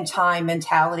just-in-time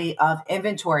mentality of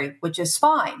inventory, which is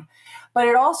fine. But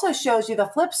it also shows you the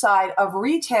flip side of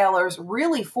retailers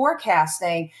really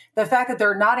forecasting the fact that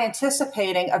they're not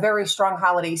anticipating a very strong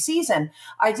holiday season.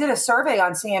 I did a survey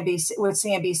on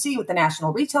CNBC with the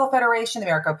National Retail Federation, the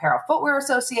American Apparel Footwear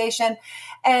Association.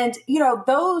 And,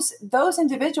 those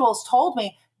individuals told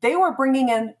me they were bringing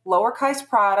in lower priced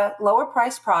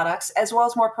products, as well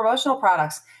as more promotional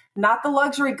products, not the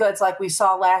luxury goods like we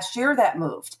saw last year that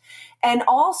moved. And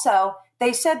also,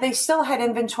 they said they still had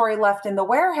inventory left in the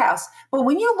warehouse. But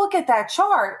when you look at that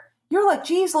chart, you're like,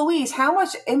 geez, Louise, how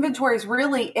much inventory is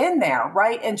really in there,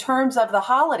 right, in terms of the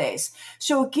holidays?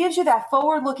 So it gives you that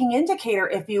forward-looking indicator,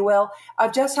 if you will,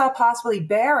 of just how possibly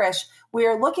bearish we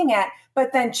are looking at.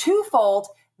 But then twofold,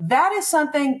 that is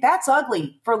something that's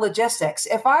ugly for logistics.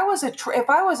 If I was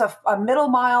a middle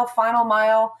mile, final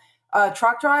mile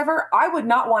truck driver, I would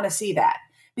not want to see that.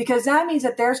 Because that means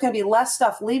that there's going to be less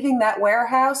stuff leaving that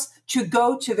warehouse to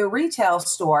go to the retail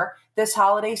store this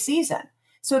holiday season.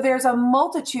 So there's a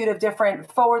multitude of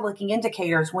different forward-looking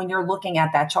indicators when you're looking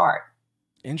at that chart.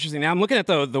 Interesting. Now I'm looking at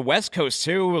the West Coast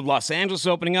too. Los Angeles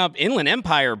opening up. Inland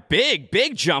Empire, big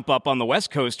jump up on the West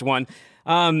Coast one.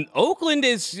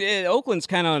 Oakland's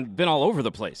kind of been all over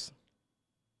the place.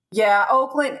 Yeah,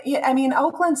 Oakland. I mean,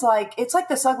 Oakland's it's like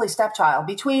this ugly stepchild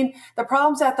between the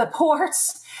problems at the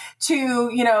ports to,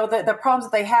 the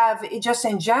problems that they have just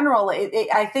in general.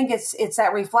 I think it's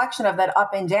that reflection of that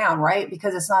up and down, right?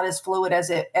 Because it's not as fluid as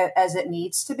it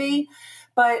needs to be.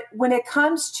 But when it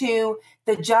comes to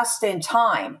the just in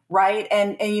time, right?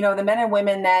 And the men and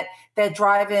women that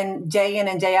drive in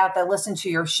and day out that listen to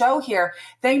your show here,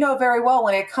 they know very well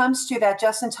when it comes to that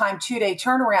just in time 2-day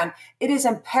turnaround, it is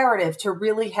imperative to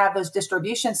really have those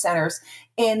distribution centers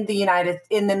in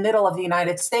the middle of the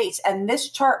United States. And this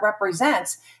chart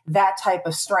represents that type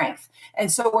of strength.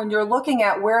 And so when you're looking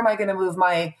at where am I going to move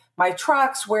my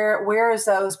trucks, where is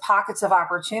those pockets of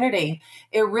opportunity?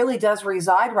 It really does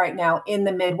reside right now in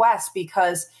the Midwest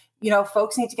because,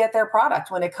 folks need to get their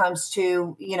product when it comes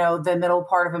to, the middle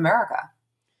part of America.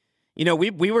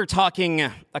 We were talking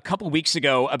a couple weeks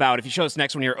ago about, if you show us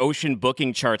next one here, ocean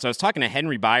booking charts. I was talking to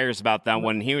Henry Byers about that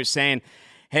one. And he was saying,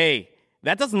 hey,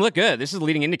 that doesn't look good. This is a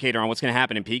leading indicator on what's going to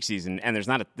happen in peak season. And there's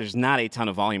not a ton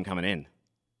of volume coming in.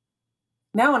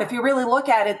 No, and if you really look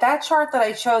at it, that chart that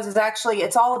I chose is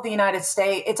it's all of the United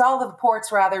States. It's all of the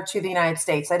ports, rather, to the United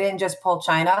States. I didn't just pull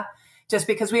China, just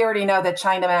because we already know that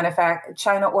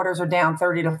China orders are down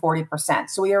 30 to 40%.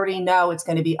 So we already know it's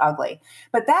going to be ugly.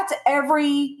 But that's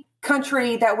every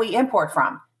country that we import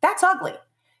from. That's ugly.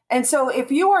 And so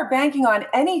if you are banking on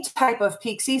any type of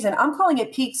peak season, I'm calling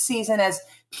it peak season as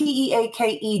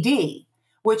PEAKED,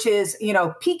 which is,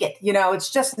 peak it.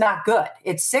 It's just not good.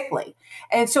 It's sickly.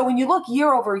 And so when you look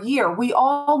year over year, we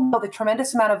all know the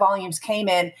tremendous amount of volumes came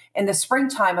in the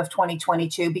springtime of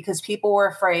 2022 because people were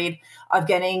afraid of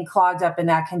getting clogged up in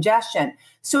that congestion.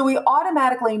 So we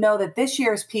automatically know that this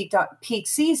year's peak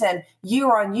season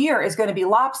year on year is going to be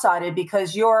lopsided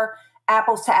because your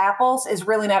apples to apples is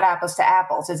really not apples to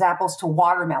apples. It's apples to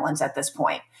watermelons at this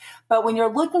point. But when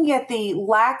you're looking at the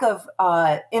lack of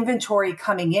inventory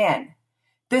coming in,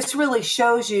 this really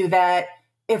shows you that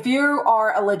if you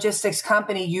are a logistics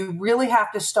company, you really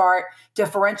have to start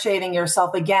differentiating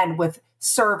yourself again with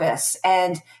service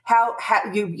and how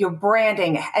your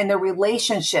branding and the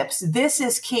relationships. This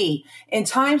is key. In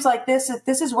times like this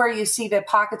is where you see the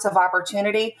pockets of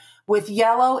opportunity. With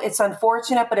Yellow, it's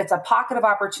unfortunate, but it's a pocket of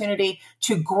opportunity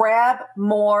to grab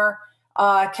more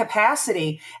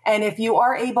capacity. And if you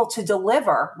are able to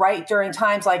deliver right during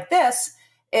times like this,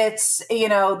 it's,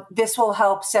 this will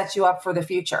help set you up for the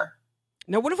future.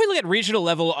 Now, what if we look at regional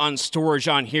level on storage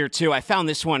on here too? I found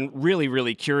this one really,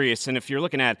 really curious. And if you're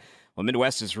looking at, well,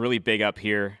 Midwest is really big up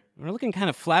here. We're looking kind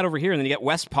of flat over here, and then you get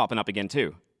West popping up again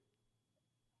too.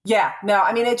 Yeah, no,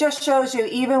 I mean, it just shows you,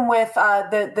 even with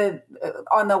the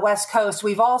on the West Coast,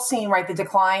 we've all seen, right, the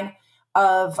decline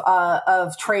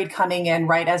of trade coming in,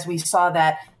 right, as we saw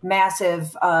that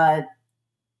massive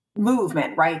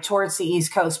movement, right, towards the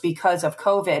East Coast because of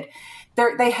COVID.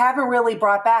 They haven't really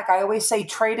brought back. I always say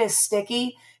trade is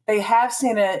sticky. They have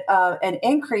seen an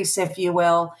increase, if you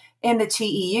will, in the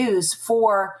TEUs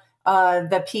for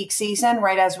the peak season,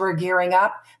 right, as we're gearing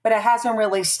up, but it hasn't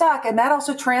really stuck. And that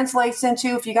also translates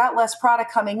into, if you got less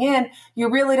product coming in,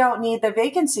 you really don't need the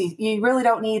vacancy. You really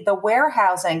don't need the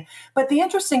warehousing. But the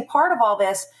interesting part of all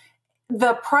this,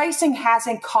 the pricing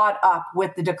hasn't caught up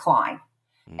with the decline.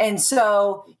 And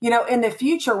so, in the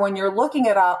future, when you're looking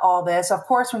at all this, of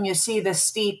course, when you see the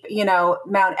steep,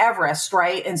 Mount Everest,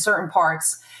 right, in certain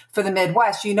parts for the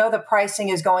Midwest, the pricing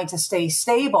is going to stay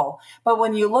stable. But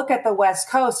when you look at the West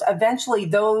Coast, eventually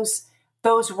those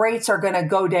rates are going to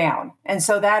go down. And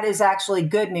so that is actually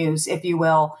good news, if you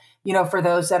will, for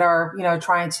those that are,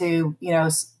 trying to,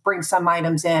 bring some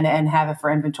items in and have it for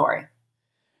inventory.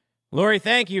 Lori,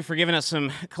 thank you for giving us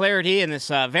some clarity in this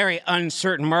very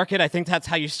uncertain market. I think that's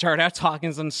how you start out talking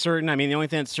is uncertain. I mean, the only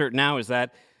thing that's certain now is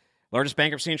that largest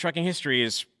bankruptcy in trucking history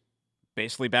is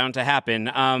basically bound to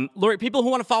happen. Lori, people who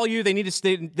want to follow you, they need to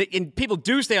stay, and people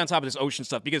do stay on top of this ocean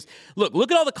stuff because look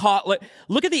at all the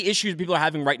look at the issues people are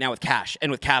having right now with cash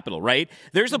and with capital, right?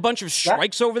 There's a bunch of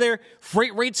strikes over there.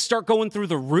 Freight rates start going through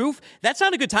the roof. That's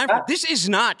not a good time for it. This is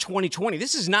not 2020.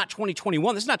 This is not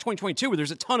 2021. This is not 2022 where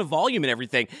there's a ton of volume and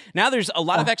everything. Now there's a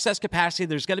lot of excess capacity.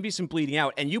 There's going to be some bleeding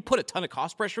out, and you put a ton of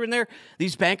cost pressure in there.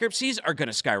 These bankruptcies are going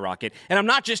to skyrocket. And I'm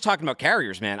not just talking about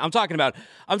carriers, man. I'm talking about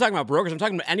brokers. I'm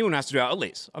talking about anyone who has to do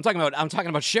outlays. I'm talking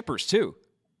about shippers too.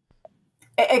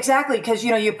 Exactly, because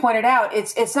you pointed out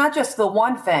it's not just the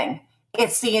one thing;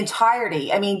 it's the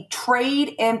entirety. I mean,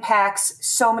 trade impacts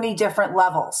so many different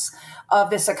levels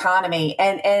of this economy,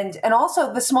 and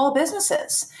also the small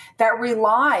businesses that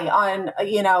rely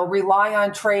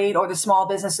on trade, or the small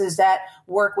businesses that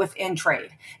work within trade.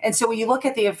 And so when you look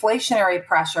at the inflationary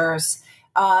pressures,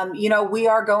 we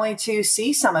are going to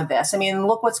see some of this. I mean,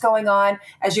 look what's going on,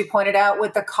 as you pointed out,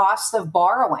 with the cost of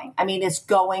borrowing. I mean, it's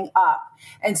going up.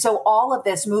 And so all of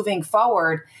this moving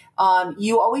forward,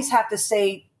 you always have to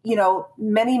say,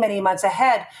 many, many months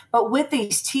ahead. But with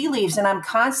these tea leaves, and I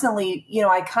constantly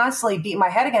beat my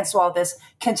head against all this,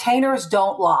 containers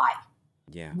don't lie.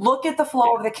 Yeah. Look at the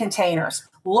flow of the containers.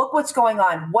 Look what's going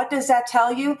on. What does that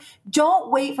tell you?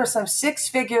 Don't wait for some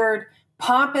six-figured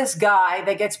pompous guy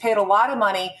that gets paid a lot of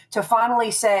money to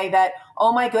finally say that,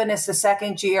 oh my goodness, the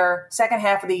second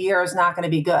half of the year is not going to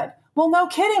be good. Well, no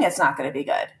kidding, it's not going to be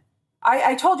good.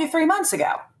 I told you 3 months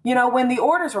ago, when the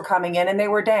orders were coming in and they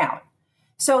were down.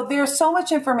 So there's so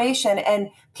much information, and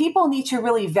people need to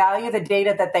really value the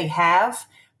data that they have,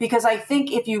 because I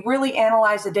think if you really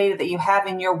analyze the data that you have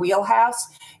in your wheelhouse,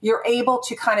 you're able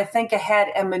to kind of think ahead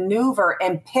and maneuver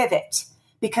and pivot.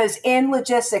 Because in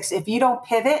logistics, if you don't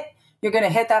pivot, you're going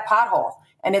to hit that pothole,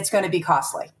 and it's going to be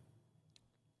costly.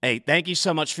 Hey, thank you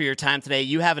so much for your time today.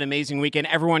 You have an amazing weekend.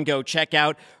 Everyone go check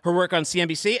out her work on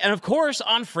CNBC and, of course,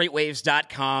 on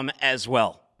FreightWaves.com as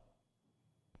well.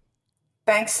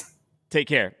 Thanks. Take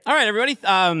care. All right, everybody.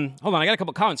 Hold on. I got a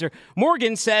couple comments here.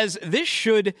 Morgan says I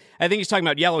think he's talking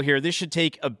about Yellow here. This should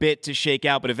take a bit to shake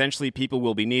out, but eventually people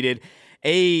will be needed.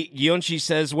 Yonchi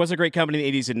says, was a great company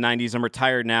in the 80s and 90s. I'm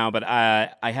retired now, but I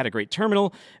had a great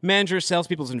terminal manager,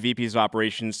 salespeople, and VPs of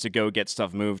operations to go get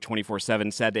stuff moved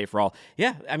 24/7. Sad day for all.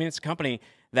 Yeah, I mean, it's a company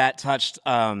that touched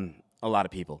a lot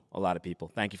of people.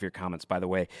 Thank you for your comments, by the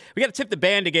way. We got to tip the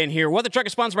band again here. What the Truck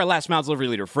is sponsored by Last Mile Delivery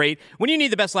Leader Freight. When you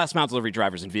need the best last mile delivery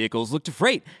drivers and vehicles, look to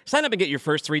Freight. Sign up and get your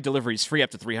first 3 deliveries free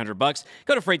up to $300.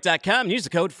 Go to freight.com and use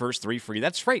the code FIRST3FREE.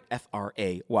 That's Freight,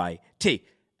 F-R-A-Y-T.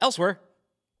 Elsewhere.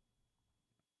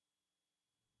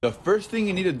 The first thing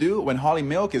you need to do when hauling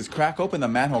milk is crack open the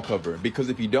manhole cover, because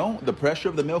if you don't, the pressure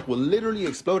of the milk will literally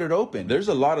explode it open. There's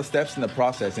a lot of steps in the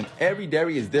process and every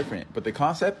dairy is different, but the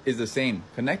concept is the same.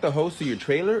 Connect the hose to your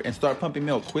trailer and start pumping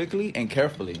milk quickly and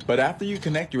carefully. But after you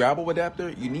connect your elbow adapter,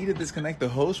 you need to disconnect the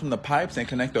hose from the pipes and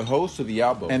connect the hose to the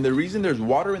elbow. And the reason there's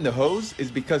water in the hose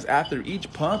is because after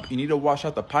each pump, you need to wash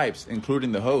out the pipes,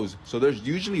 including the hose. So there's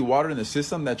usually water in the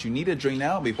system that you need to drain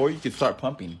out before you can start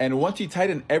pumping. And once you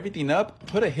tighten everything up,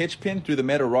 put a hitch pin through the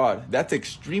metal rod. That's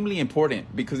extremely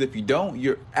important, because if you don't,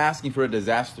 you're asking for a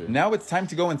disaster. Now it's time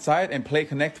to go inside and play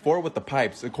connect 4 with the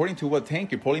pipes according to what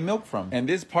tank you're pulling milk from. And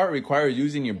this part requires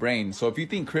using your brain, so if you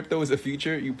think crypto is the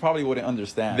future, you probably wouldn't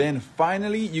understand. Then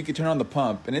finally you can turn on the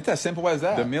pump, and it's as simple as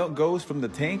that. The milk goes from the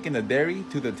tank in the dairy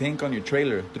to the tank on your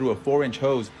trailer through a 4-inch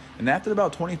hose, and after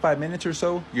about 25 minutes or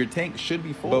so, your tank should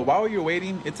be full. But while you're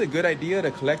waiting, it's a good idea to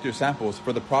collect your samples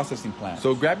for the processing plant.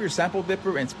 So grab your sample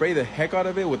dipper and spray the heck out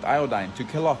of it with iodine to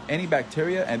kill off any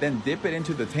bacteria, and then dip it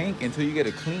into the tank until you get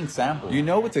a clean sample. You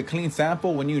know it's a clean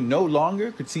sample when you no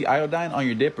longer could see iodine on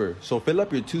your dipper. So fill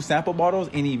up your 2 sample bottles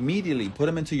and immediately put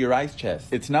them into your ice chest.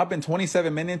 It's now been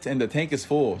 27 minutes and the tank is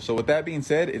full. So with that being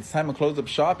said, it's time to close up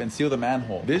shop and seal the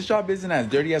manhole. This job isn't as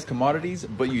dirty as commodities,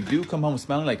 but you do come home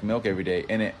smelling like milk every day,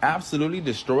 and it absolutely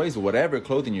destroys whatever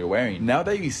clothing you're wearing. Now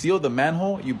that you seal the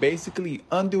manhole, you basically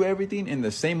undo everything in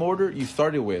the same order you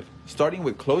started with, starting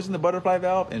with closing the butterfly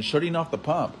valve and shutting off the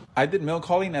pump. I did milk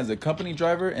hauling as a company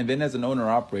driver and then as an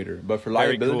owner-operator, but for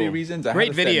liability reasons, I had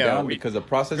to step down because the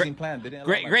processing plant didn't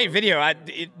allow Great video.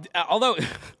 Although,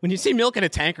 when you see milk in a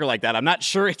tanker like that, I'm not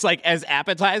sure it's like as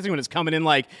appetizing when it's coming in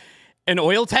like an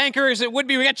oil tanker as it would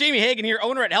be. We got Jamie Hagen here,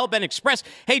 owner at Bent Xpress.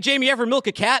 Hey, Jamie, you ever milk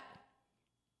a cat?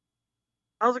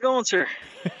 How's it going, sir?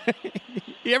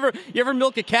 You ever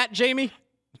milk a cat, Jamie?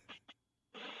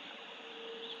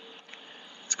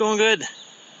 It's going good.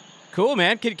 Cool,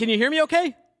 man. Can you hear me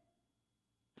okay?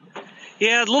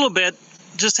 Yeah, a little bit.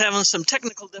 Just having some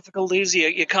technical difficulties.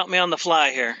 You caught me on the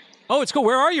fly here. Oh, it's cool.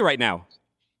 Where are you right now?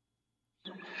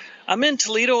 I'm in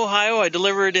Toledo, Ohio. I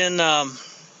delivered in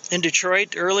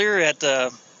Detroit earlier at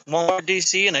Walmart,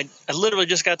 D.C., and I literally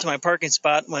just got to my parking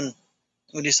spot when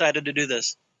we decided to do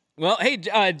this. Well, hey,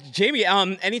 Jamie,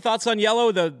 any thoughts on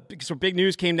Yellow? The big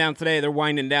news came down today. They're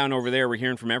winding down over there. We're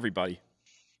hearing from everybody.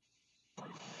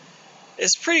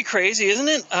 It's pretty crazy, isn't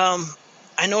it?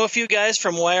 I know a few guys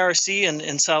from YRC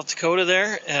in South Dakota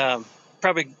there,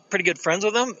 probably pretty good friends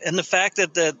with them. And the fact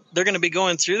that they're going to be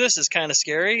going through this is kind of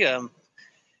scary.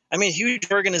 I mean, huge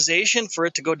organization, for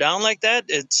it to go down like that,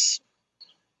 it's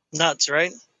nuts,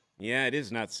 right? Yeah, it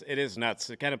is nuts. It is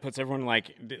nuts. It kind of puts everyone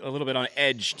like a little bit on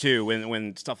edge too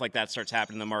when stuff like that starts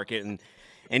happening in the market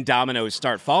and dominoes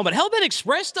start falling. But Bent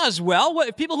Xpress does well.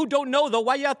 If people who don't know though,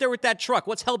 why are you out there with that truck?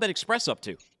 What's Bent Xpress up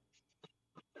to?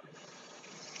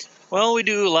 Well, we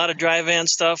do a lot of dry van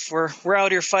stuff. We're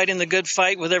out here fighting the good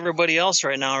fight with everybody else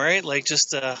right now, right? Like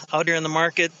just out here in the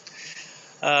market,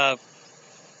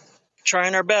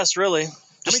 trying our best, really.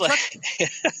 Just how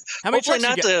many hopefully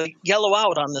not to yellow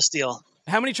out on this deal.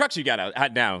 How many trucks you got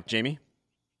out now, Jamie?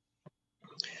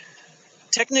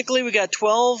 Technically, we got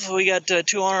 12. We got 2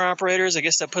 owner-operators. I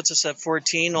guess that puts us at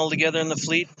 14 altogether in the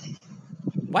fleet.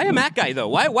 Why a Mack guy, though?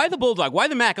 Why the Bulldog? Why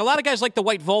the Mack? A lot of guys like the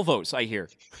white Volvos, I hear.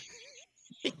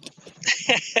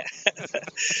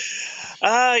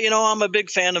 I'm a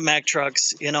big fan of Mack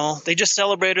trucks. You know, they just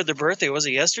celebrated their birthday. Was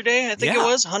it yesterday? I think it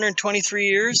was 123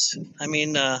 years. I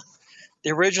mean, the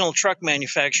original truck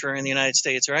manufacturer in the United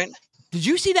States, right? Did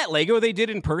you see that Lego they did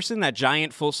in person, that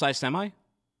giant full-size semi?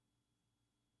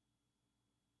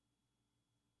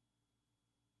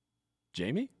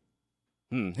 Jamie?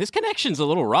 His connection's a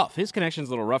little rough.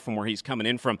 From where he's coming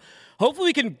in from. Hopefully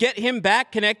we can get him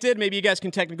back connected. Maybe you guys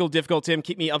can technical difficulty him.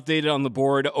 Keep me updated on the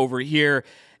board over here,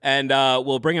 and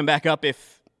we'll bring him back up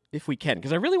if we can,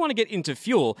 because I really want to get into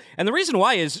fuel. And the reason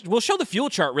why is we'll show the fuel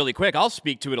chart really quick. I'll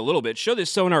speak to it a little bit. Show this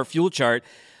Sonar fuel chart.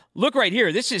 Look right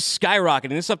here. This is skyrocketing.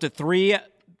 This is up to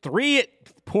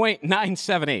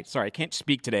 3.978. Sorry, I can't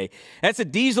speak today. That's a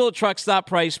diesel truck stop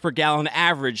price per gallon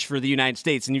average for the United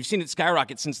States, and you've seen it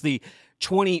skyrocket since the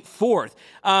 24th.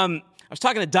 I was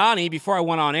talking to Donnie before I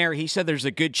went on air. He said there's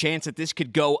a good chance that this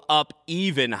could go up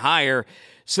even higher.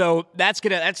 So that's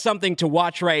something to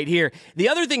watch right here. The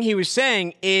other thing he was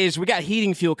saying is we got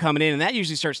heating fuel coming in, and that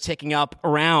usually starts ticking up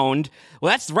around.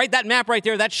 Well, that's right. That map right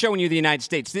there, that's showing you the United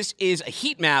States. This is a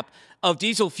heat map of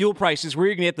diesel fuel prices where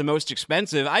you're going to get the most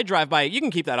expensive. I drive by, you can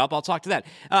keep that up, I'll talk to that.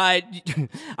 I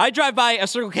drive by a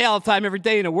Circle K all the time every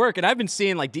day into work, and I've been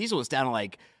seeing like diesel is down to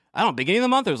like, I don't know, beginning of the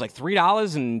month, it was like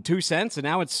 $3.02, and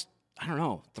now it's I don't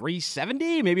know,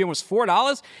 $3.70, maybe almost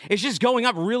 $4. It's just going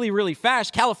up really, really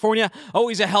fast. California,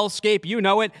 always a hellscape. You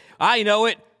know it. I know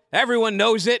it. Everyone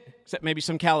knows it, except maybe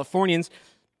some Californians.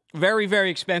 Very, very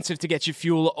expensive to get you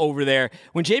fuel over there.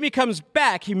 When Jamie comes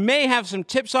back, he may have some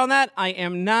tips on that. I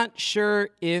am not sure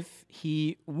if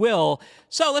he will.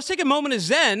 So let's take a moment of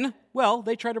zen. Well,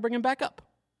 they try to bring him back up.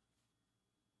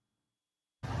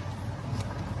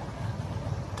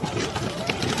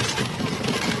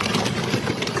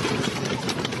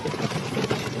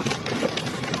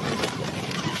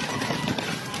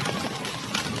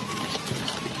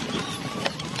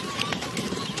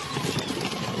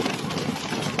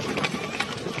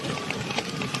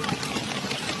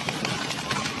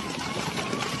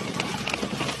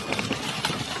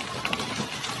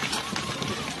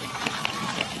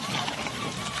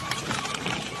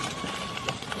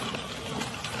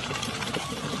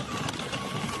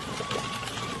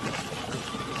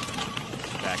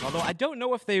 Although I don't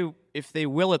know if they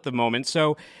will at the moment.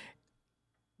 So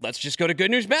let's just go to good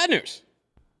news, bad news.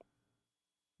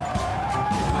 The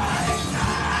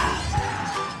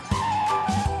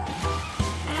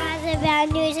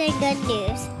bad news and good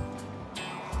news.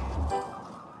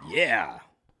 Yeah.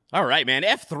 All right, man.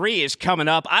 F3 is coming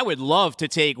up. I would love to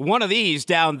take one of these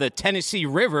down the Tennessee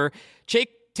River.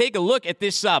 Take a look at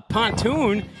this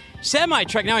pontoon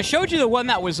semi-truck. Now, I showed you the one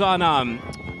that was on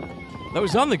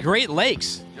the Great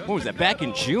Lakes. What was that, back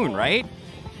in June, right?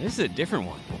 This is a different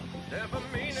one.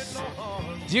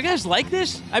 Do you guys like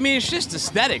this? I mean, it's just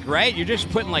aesthetic, right? You're just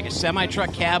putting like a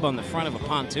semi-truck cab on the front of a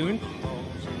pontoon.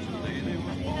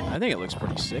 I think it looks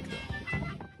pretty sick, though.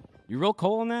 You real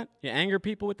cold on that? You anger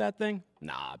people with that thing?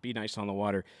 Nah, be nice on the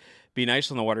water. Be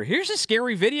nice on the water. Here's a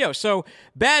scary video. So,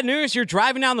 bad news, you're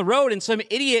driving down the road and some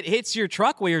idiot hits your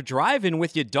truck while you're driving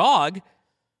with your dog.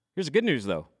 Here's the good news,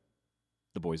 though.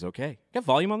 The boy's okay. Got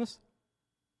volume on this?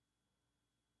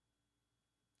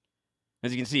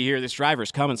 As you can see here, this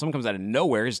driver's coming. Someone comes out of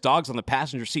nowhere. His dog's on the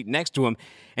passenger seat next to him,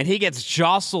 and he gets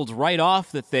jostled right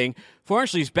off the thing.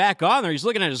 Fortunately, he's back on there. He's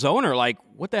looking at his owner like,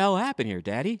 what the hell happened here,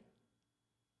 Daddy?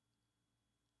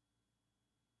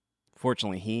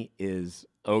 Fortunately, he is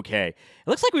okay. It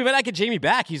looks like we might not get Jamie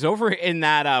back. He's over in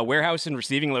that warehouse and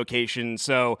receiving location,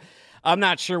 so I'm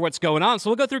not sure what's going on. So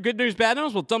we'll go through good news, bad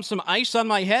news. We'll dump some ice on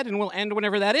my head, and we'll end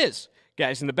whenever that is.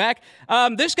 Guys in the back.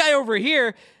 This guy over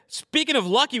here, speaking of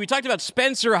lucky, we talked about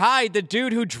Spencer Hyde, the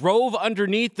dude who drove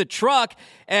underneath the truck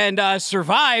and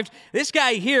survived. This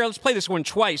guy here, let's play this one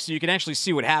twice so you can actually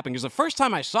see what happened. Because the first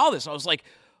time I saw this, I was like,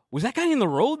 was that guy in the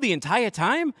road the entire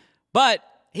time? But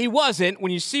he wasn't.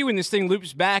 When this thing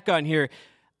loops back on here,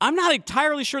 I'm not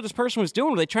entirely sure what this person was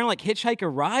doing. Were they trying to like hitchhike a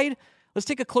ride? Let's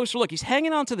take a closer look. He's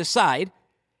hanging onto the side.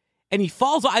 And he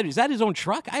falls out. Is that his own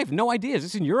truck? I have no idea. Is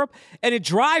this in Europe? And it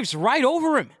drives right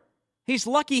over him. He's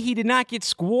lucky he did not get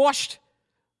squashed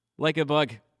like a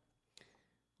bug.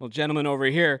 Well, gentleman over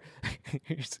here.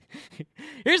 Here's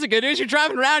the good news. You're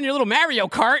driving around in your little Mario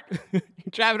Kart. You're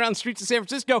driving around the streets of San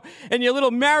Francisco in your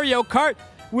little Mario Kart.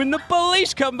 When the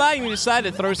police come by, you decide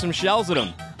to throw some shells at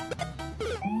them.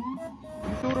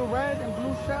 You threw the red and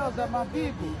blue shells at my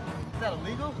vehicle. Is that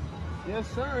illegal? Yes,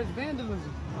 sir. It's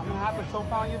vandalism. I'm gonna have to tow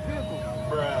down your vehicle.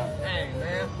 Bruh. Hey,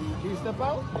 man. Can you step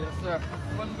out? Yes, sir.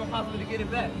 What's gonna possibly get it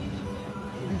back?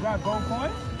 You got gold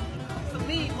coins? For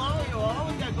me, Mario, I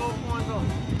always got gold coins on.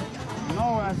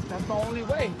 No, that's the only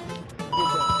way.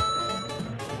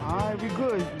 All right, we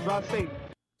good. You drive safe.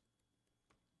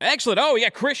 Excellent. Oh,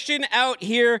 yeah, Christian out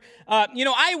here.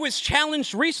 I was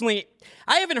challenged recently.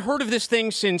 I haven't heard of this thing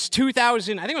since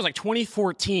 2000. I think it was like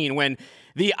 2014 when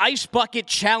the Ice Bucket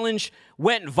Challenge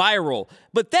went viral.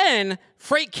 But then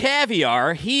Freight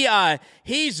Caviar,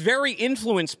 he's very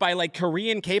influenced by like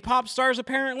Korean K-pop stars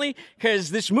apparently, because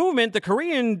this movement, the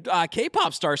Korean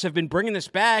K-pop stars have been bringing this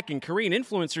back, and Korean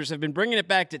influencers have been bringing it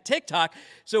back to TikTok.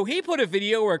 So he put a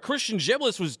video where Christian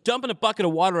Giblets was dumping a bucket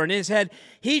of water on his head.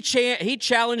 He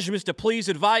challenged him to please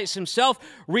advise himself,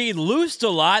 read Loosed a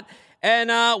lot, and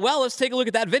let's take a look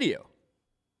at that video.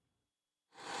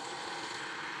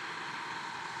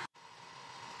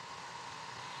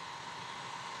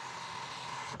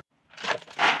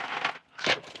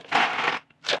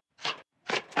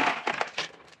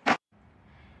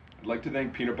 I'd like to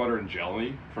thank Peanut Butter and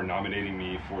Jelly for nominating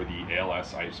me for the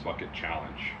ALS Ice Bucket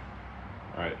Challenge.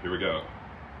 All right, here we go.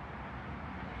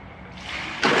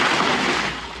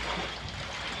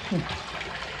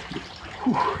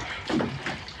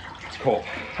 It's cold.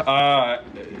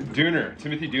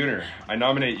 Timothy Dooner, I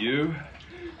nominate you.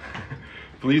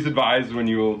 Please advise when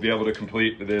you will be able to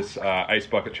complete this Ice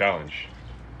Bucket Challenge.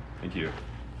 Thank you.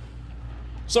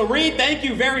 So Reed, thank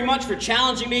you very much for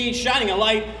challenging me, shining a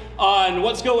light on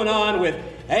what's going on with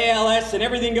ALS and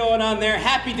everything going on there.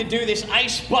 Happy to do this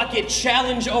ice bucket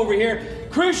challenge over here.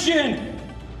 Christian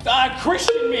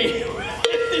me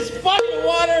with this bucket of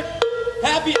water.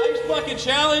 Happy ice bucket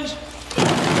challenge.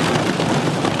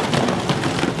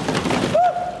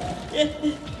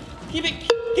 Keep it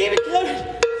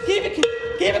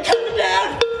coming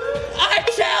down. I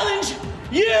challenge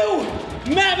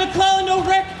you, Matt McClellan, no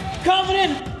Rick, coming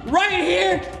in right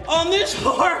here on this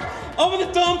floor. I'm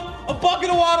gonna dump a bucket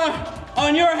of water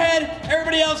on your head.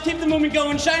 Everybody else, keep the movement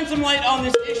going. Shine some light on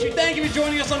this issue. Thank you for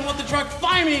joining us on What the Truck.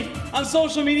 Find me on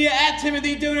social media at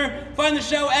Timothy Dooner. Find the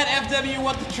show at FW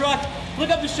What the Truck.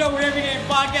 Look up the show wherever you get your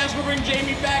podcast. We'll bring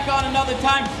Jamie back on another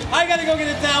time. I gotta go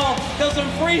get a towel because I'm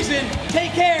freezing.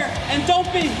 Take care and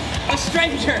don't be a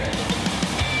stranger.